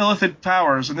tree for Illithid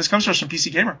powers, and this comes to us from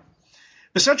PC Gamer.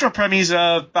 The central premise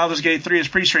of Baldur's Gate 3 is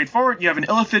pretty straightforward. You have an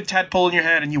Illithid tadpole in your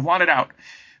head, and you want it out.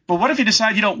 But what if you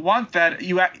decide you don't want that,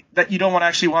 that you don't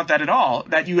actually want that at all,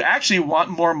 that you actually want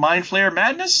more Mind Flayer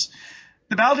madness?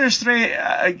 The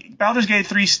Baldur's Gate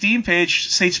 3 Steam page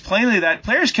states plainly that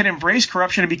players can embrace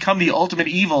corruption and become the ultimate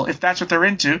evil if that's what they're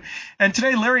into, and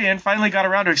today Larian finally got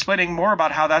around to explaining more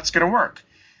about how that's going to work.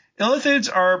 Illithids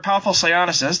are powerful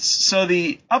psionicists, so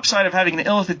the upside of having an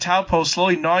Illithid tadpole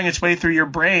slowly gnawing its way through your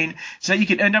brain is that you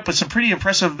can end up with some pretty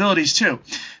impressive abilities too.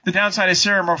 The downside is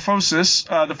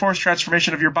Ceramorphosis, the forced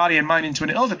transformation of your body and mind into an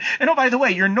Illithid. And oh, by the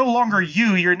way, you're no longer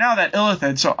you, you're now that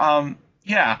Illithid, so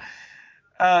yeah.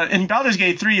 in Baldur's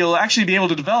Gate 3, you'll actually be able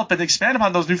to develop and expand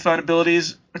upon those newfound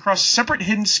abilities across a separate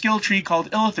hidden skill tree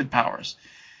called Illithid powers.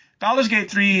 Baldur's Gate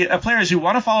 3, players who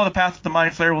want to follow the path of the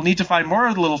Mind Flayer will need to find more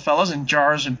of the little fellas in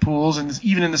jars and pools and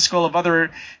even in the skull of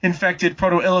other infected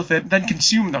proto-Illithid, then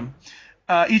consume them.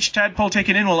 Each tadpole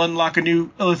taken in will unlock a new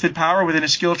Illithid power within a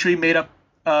skill tree made up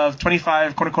of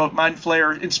 25 quote-unquote Mind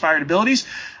Flayer-inspired abilities,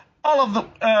 all of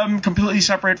them completely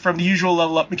separate from the usual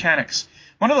level-up mechanics.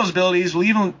 One of those abilities will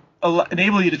even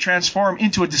enable you to transform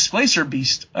into a displacer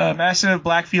beast, a massive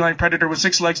black feline predator with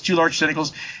 6 legs, 2 large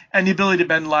tentacles, and the ability to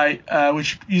bend light,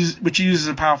 which uses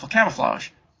a powerful camouflage,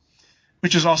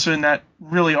 which is also in that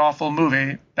really awful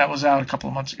movie that was out a couple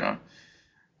of months ago.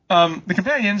 The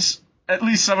companions, at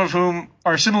least some of whom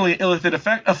are similarly Illithid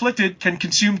afflicted, can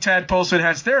consume tadpoles to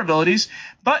enhance their abilities,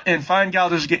 but in fine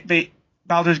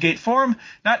Baldur's Gate form,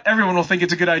 not everyone will think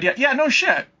it's a good idea. Yeah, no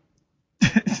shit.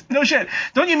 No shit.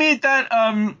 Don't you mean that,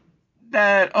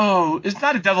 it's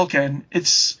not a Devilkin.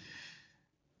 It's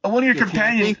one of your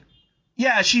companions.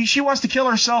 Yeah, she wants to kill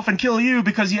herself and kill you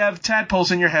because you have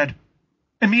tadpoles in your head.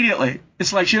 Immediately.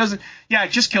 It's like she doesn't, yeah,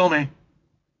 just kill me.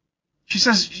 She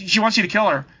says she wants you to kill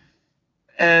her.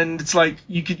 And it's like,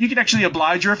 you can actually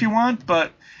oblige her if you want,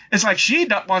 but it's like she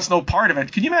wants no part of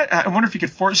it. Can you imagine? I wonder if you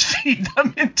could force feed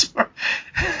them into her.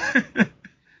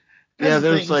 Yeah,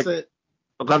 there's like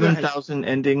 11,000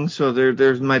 endings, so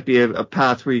there might be a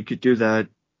path where you could do that.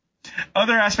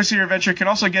 Other aspects of your adventure can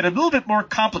also get a little bit more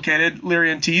complicated,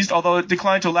 Lyrian teased, although it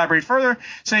declined to elaborate further,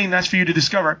 saying that's for you to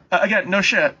discover. Again, no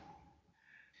shit.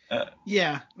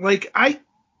 Yeah, like, I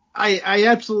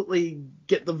absolutely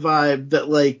get the vibe that,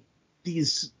 like,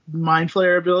 these Mind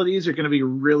Flayer abilities are going to be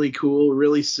really cool,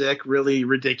 really sick, really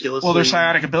ridiculous. Well, they're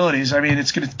psionic abilities. I mean,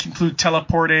 it's going to include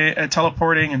teleporting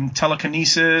and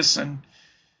telekinesis and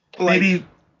maybe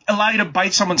allow you to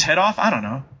bite someone's head off. I don't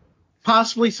know.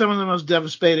 Possibly some of the most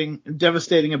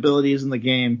devastating abilities in the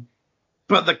game.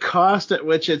 But the cost at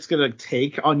which it's going to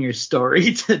take on your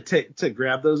story to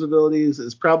grab those abilities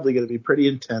is probably going to be pretty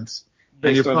intense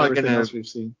based on everything else we've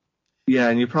seen. Yeah,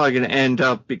 and you're probably going to end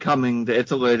up becoming the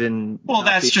Ithilid and... Well,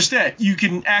 that's just it. You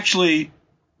can actually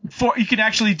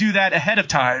do that ahead of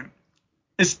time.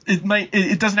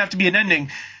 It doesn't have to be an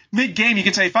ending. Mid-game, you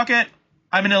can say, fuck it,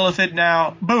 I'm an Illithid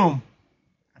now. Boom.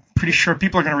 I'm pretty sure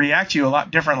people are going to react to you a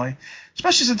lot differently.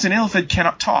 Especially since an Illithid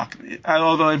cannot talk.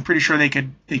 Although I'm pretty sure they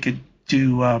could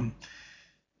do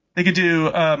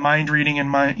mind reading and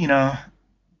mind, you know.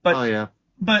 But, oh, yeah.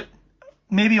 But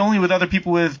maybe only with other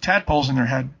people with tadpoles in their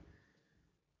head.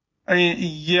 I mean,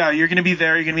 yeah, you're going to be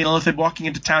there. You're going to be an Illithid walking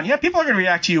into town. Yeah, people are going to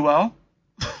react to you well.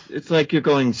 It's like you're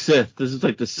going Sith. This is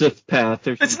like the Sith path.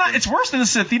 It's not. It's worse than the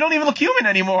Sith. You don't even look human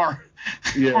anymore.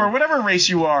 Yeah. Or whatever race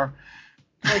you are.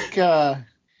 Like,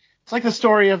 it's like the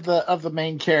story of the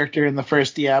main character in the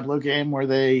first Diablo game where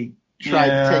they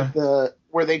tried to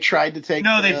take.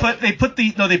 No, they put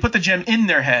the gem in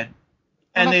their head.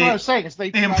 And that's what I was saying. Is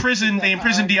they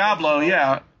imprisoned Diablo.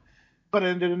 Yeah. But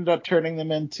it ended up turning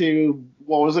them into,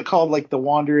 what was it called? Like the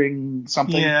Wandering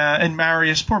something? Yeah, and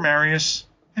Marius. Poor Marius.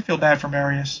 I feel bad for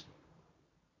Marius.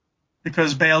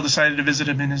 Because Bale decided to visit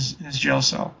him in his jail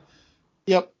cell.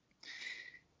 Yep.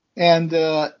 And,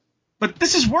 but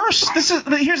this is worse.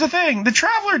 Here's the thing. The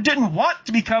Traveler didn't want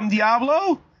to become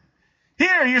Diablo.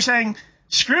 Here, you're saying,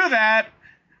 screw that.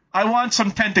 I want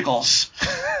some tentacles.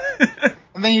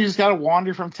 And then you just gotta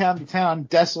wander from town to town,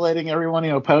 desolating everyone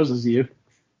who opposes you.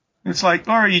 It's like,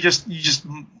 or you just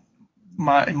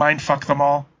mind fuck them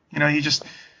all. You know, you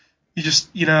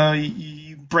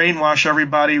brainwash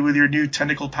everybody with your new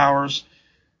tentacle powers.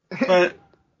 But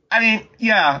I mean,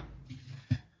 yeah.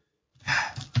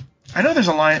 I know there's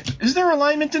alignment. Is there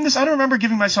alignment in this? I don't remember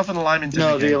giving myself an alignment in the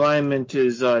game. No, the alignment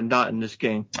is not in this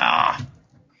game. Because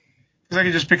I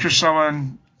can just picture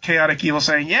someone chaotic evil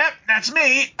saying, "Yep, that's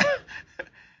me.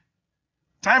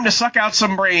 Time to suck out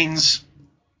some brains."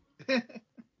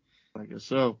 I guess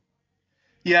so.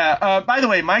 Yeah. By the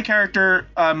way, my character,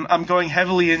 I'm going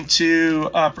heavily into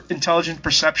intelligent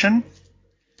perception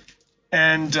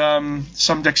and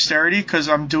some dexterity because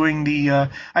I'm doing the.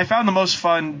 I found the most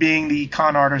fun being the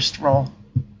con artist role.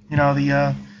 You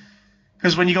know,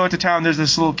 because when you go into town, there's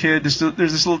this little kid. There's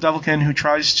this little devilkin who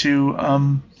tries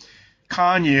to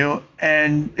con you,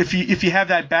 and if you have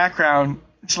that background,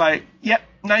 it's like, yep,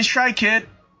 nice try, kid.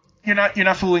 You're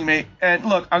not fooling me. And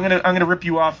look, I'm gonna rip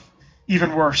you off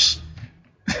even worse.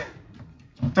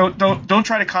 Don't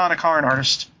try to con a con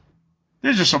artist.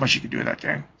 There's just so much you can do in that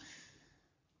game.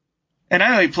 And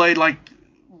I only played like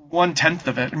 1/10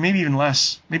 of it, or maybe even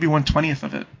less, maybe 1/20th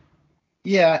of it.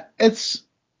 Yeah, it's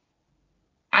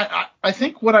I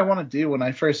think what I want to do when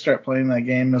I first start playing that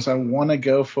game is I want to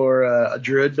go for a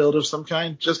druid build of some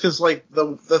kind, just because like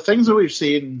the things that we've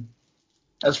seen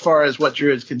as far as what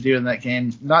druids can do in that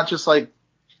game, not just like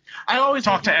I always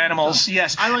talk to animals.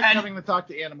 Yes, I like having to talk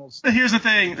to animals. Here's the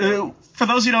thing: for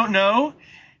those who don't know,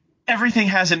 everything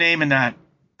has a name in that,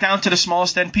 down to the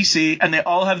smallest NPC, and they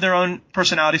all have their own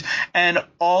personalities, and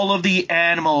all of the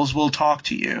animals will talk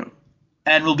to you,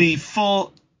 and will be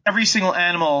full. Every single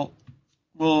animal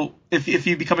will, if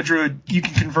you become a druid, you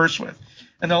can converse with,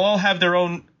 and they'll all have their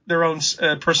own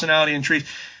personality and traits.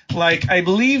 Like I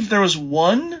believe there was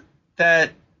one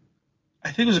that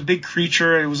I think it was a big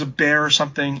creature. It was a bear or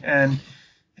something, and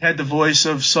it had the voice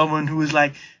of someone who was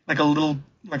like a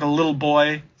little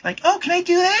boy. Like, oh, can I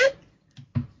do that?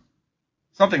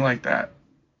 Something like that.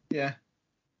 Yeah.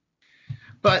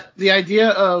 But the idea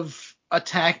of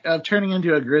turning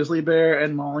into a grizzly bear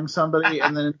and mauling somebody,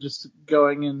 and then just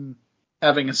going and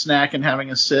having a snack and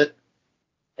having a sit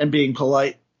and being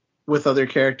polite with other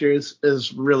characters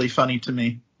is really funny to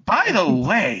me. By the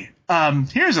way,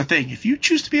 here's the thing. If you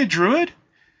choose to be a druid,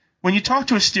 when you talk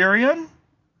to Asterion,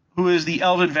 who is the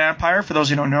elven vampire, for those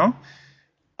who don't know,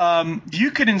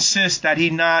 you could insist that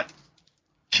he not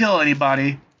kill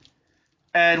anybody.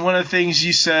 And one of the things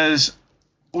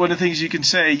you can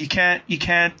say, you can't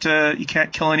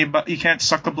kill anybody, you can't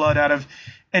suck the blood out of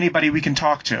anybody we can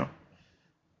talk to.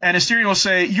 And Asterion will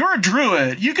say, you're a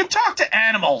druid, you can talk to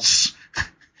animals.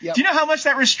 Yep. Do you know how much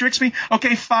that restricts me?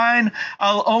 Okay, fine.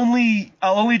 I'll only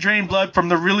drain blood from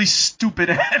the really stupid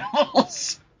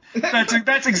animals.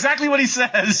 That's exactly what he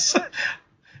says.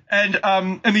 And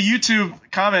in the YouTube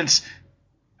comments,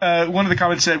 one of the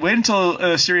comments said, "Wait until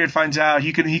Asterion finds out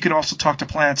he can also talk to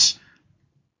plants."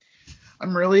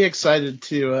 I'm really excited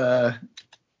to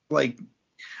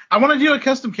I want to do a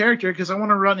custom character because I want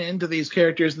to run into these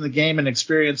characters in the game and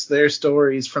experience their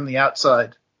stories from the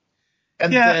outside.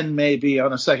 And then maybe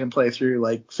on a second playthrough,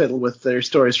 like, fiddle with their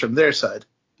stories from their side.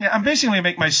 Yeah, I'm basically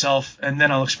make myself, and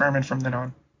then I'll experiment from then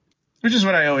on. Which is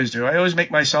what I always do. I always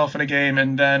make myself in a game,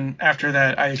 and then after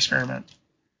that, I experiment.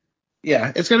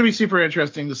 Yeah, it's going to be super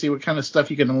interesting to see what kind of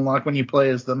stuff you can unlock when you play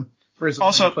as them versus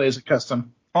when you play as a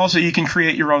custom. Also, you can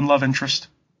create your own love interest.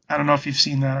 I don't know if you've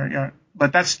seen that or yet,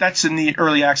 but that's in the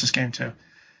early access game, too.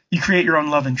 You create your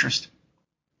own love interest.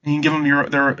 You can give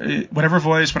them their whatever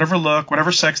voice, whatever look,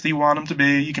 whatever sex that you want them to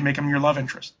be. You can make them your love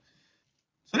interest.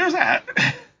 So there's that.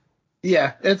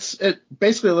 Yeah, it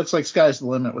basically looks like sky's the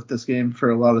limit with this game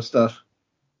for a lot of stuff.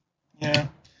 Yeah.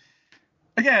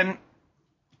 Again,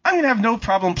 I'm gonna have no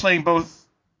problem playing both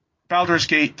Baldur's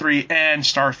Gate 3 and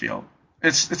Starfield.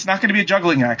 It's not gonna be a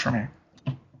juggling act for me.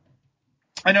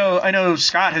 I know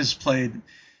Scott has played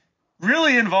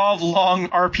really involved long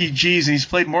RPGs, and he's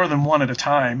played more than one at a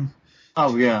time.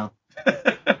 Oh, yeah.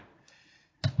 I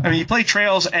mean, you play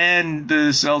Trails and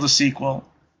the Zelda sequel.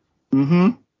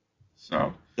 Mm-hmm.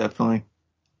 So definitely.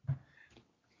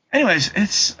 Anyways,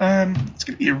 it's gonna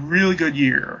be a really good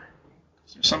year.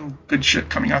 There's some good shit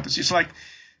coming out this year. It's like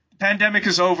the pandemic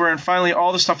is over, and finally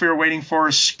all the stuff we were waiting for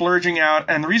is splurging out.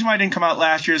 And the reason why it didn't come out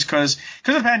last year is because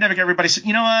of the pandemic. Everybody said,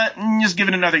 you know what, just give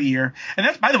it another year. And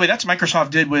that's, by the way, that's what Microsoft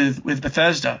did with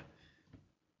Bethesda.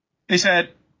 They said,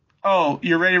 oh,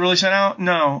 you're ready to release it now?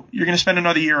 No, you're going to spend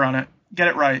another year on it. Get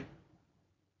it right.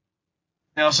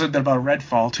 They also said that about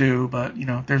Redfall, too, but,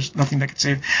 there's nothing that could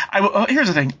save. Here's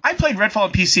the thing. I played Redfall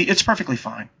on PC. It's perfectly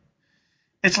fine.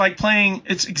 It's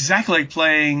exactly like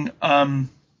playing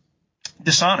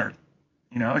Dishonored,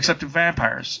 except with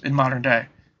vampires in modern day.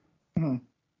 Mm-hmm.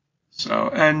 So,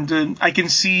 and I can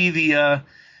see where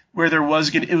it was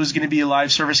going to be a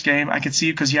live service game. I can see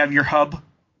it because you have your hub,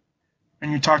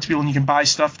 and you talk to people and you can buy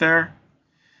stuff there.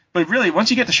 But really,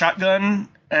 once you get the shotgun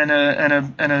and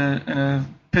a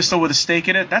pistol with a stake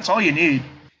in it, that's all you need.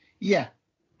 Yeah.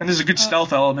 And there's a good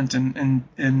stealth element in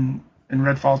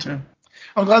Redfall too.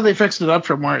 I'm glad they fixed it up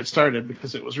from where it started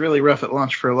because it was really rough at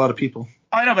launch for a lot of people.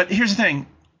 I know, but here's the thing.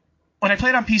 When I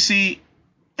played on PC,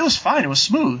 it was fine. It was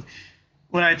smooth.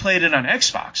 When I played it on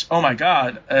Xbox, oh my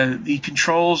god, the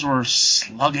controls were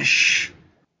sluggish.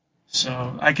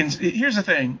 So here's the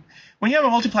thing. When you have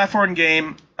a multi-platform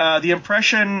game, the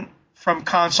impression from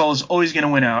console is always going to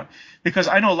win out. Because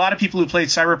I know a lot of people who played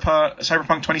Cyberpunk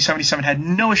 2077 had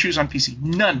no issues on PC.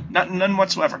 None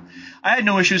whatsoever. I had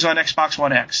no issues on Xbox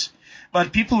One X.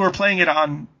 But people who were playing it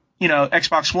on,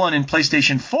 Xbox One and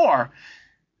PlayStation 4,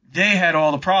 they had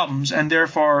all the problems, and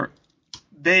therefore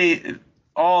they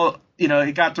all,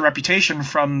 it got the reputation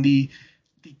from the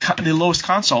lowest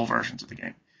console versions of the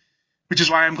game. Which is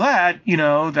why I'm glad,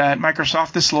 that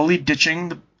Microsoft is slowly ditching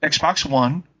the Xbox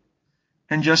One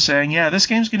and just saying, yeah, this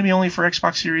game's going to be only for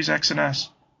Xbox Series X and S.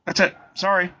 That's it.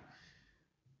 Sorry.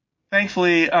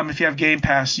 Thankfully, if you have Game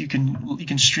Pass, you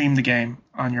can stream the game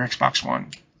on your Xbox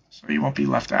One, so you won't be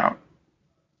left out.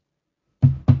 You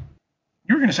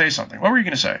were going to say something. What were you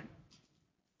going to say?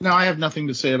 No, I have nothing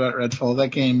to say about Redfall. That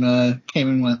game came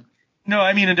and went. No,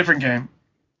 I mean a different game.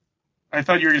 I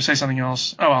thought you were going to say something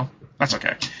else. Oh, well, that's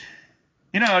okay.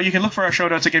 You can look for our show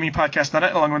notes at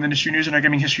gamingpodcast.net along with industry news and our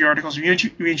gaming history articles. We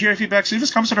enjoy your feedback, so leave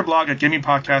us comments on our blog at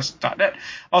gamingpodcast.net.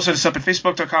 Also, it's up at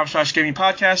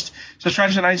facebook.com/gamingpodcast.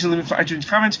 Subscribe to iTunes and leave iTunes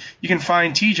comments. You can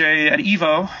find TJ at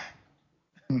Evo.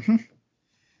 Mm-hmm.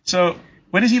 So,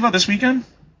 when is Evo this weekend?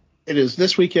 It is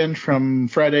this weekend from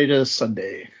Friday to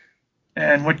Sunday.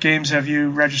 And what games have you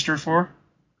registered for?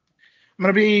 I'm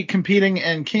going to be competing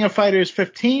in King of Fighters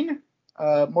 15,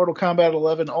 Mortal Kombat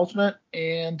 11 Ultimate,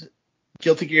 and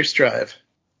Guilty Gear Strive.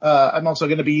 I'm also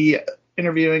going to be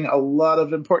interviewing a lot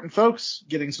of important folks,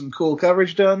 getting some cool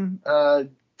coverage done,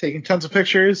 taking tons of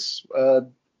pictures,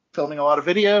 filming a lot of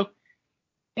video,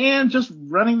 and just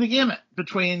running the gamut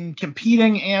between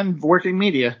competing and working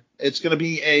media. It's going to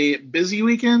be a busy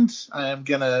weekend. I'm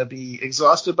going to be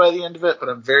exhausted by the end of it, but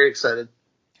I'm very excited.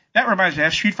 That reminds me, I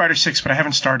have Street Fighter 6, but I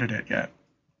haven't started it yet.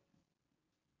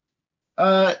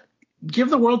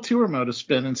 Give the World Tour mode a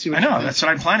spin and see what I know, that's what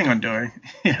I'm planning on doing.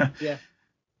 Yeah.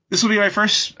 This will be my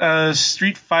first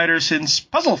Street Fighter since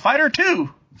Puzzle Fighter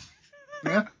 2.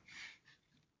 Yeah.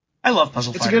 I love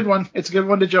Puzzle Fighter. It's a good one. It's a good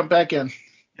one to jump back in.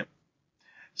 Yep.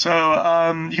 So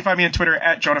you can find me on Twitter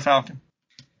at Jonah Falcon.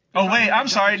 Oh, wait, I'm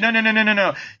sorry.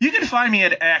 No. You can find me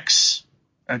at X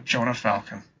at Jonah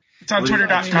Falcon. It's on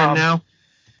Twitter.com now.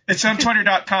 It's on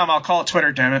Twitter.com. I'll call it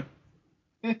Twitter, damn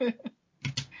it.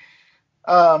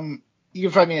 You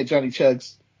can find me at Johnny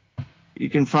Chugs. You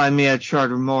can find me at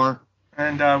Chartermore.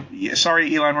 And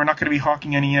sorry, Elon, we're not going to be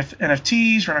hawking any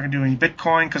NFTs. We're not going to do any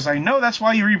Bitcoin because I know that's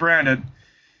why you rebranded.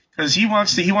 Because he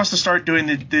wants to start doing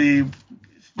the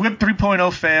Web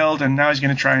 3.0 failed, and now he's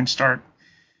going to try and start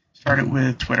it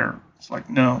with Twitter. It's like,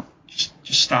 no, just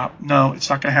stop. No, it's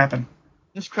not going to happen.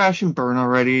 Just crash and burn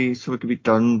already so we can be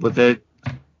done with it.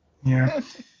 Yeah.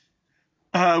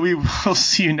 We will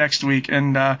see you next week.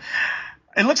 And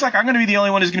it looks like I'm going to be the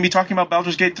only one who's going to be talking about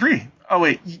Baldur's Gate 3. Oh,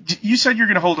 wait. You said you're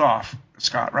going to hold off,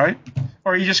 Scott, right?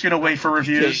 Or are you just going to wait for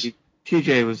reviews?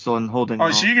 TJ was the one holding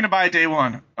off. So you're going to buy it day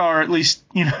one. Or at least,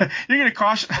 you're going to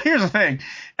caution. Here's the thing.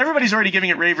 Everybody's already giving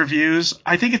it rave reviews.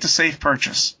 I think it's a safe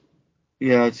purchase.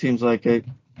 Yeah, it seems like it.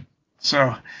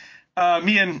 So,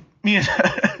 me and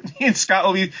Scott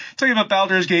will be talking about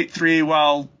Baldur's Gate 3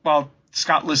 while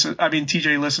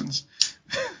TJ listens.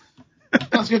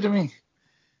 Sounds good to me.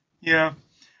 Yeah.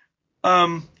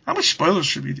 How much spoilers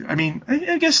should we do? I mean,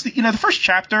 I guess the first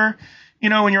chapter,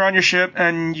 when you're on your ship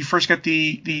and you first get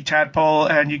the tadpole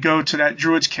and you go to that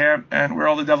druid's camp and where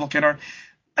all the Devilkin are,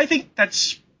 I think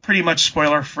that's pretty much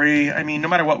spoiler free. I mean, no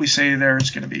matter what we say there, it's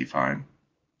going to be fine.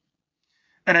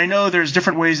 And I know there's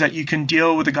different ways that you can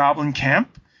deal with a goblin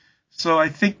camp, so I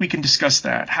think we can discuss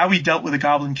that. How we dealt with a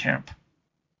goblin camp.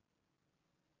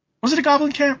 Was it a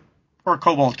goblin camp or a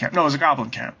kobold camp? No, it was a goblin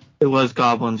camp. It was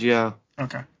goblins, yeah.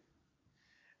 Okay.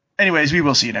 Anyways, we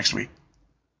will see you next week.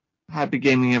 Happy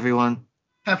gaming, everyone.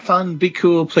 Have fun, be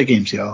cool, play games, y'all.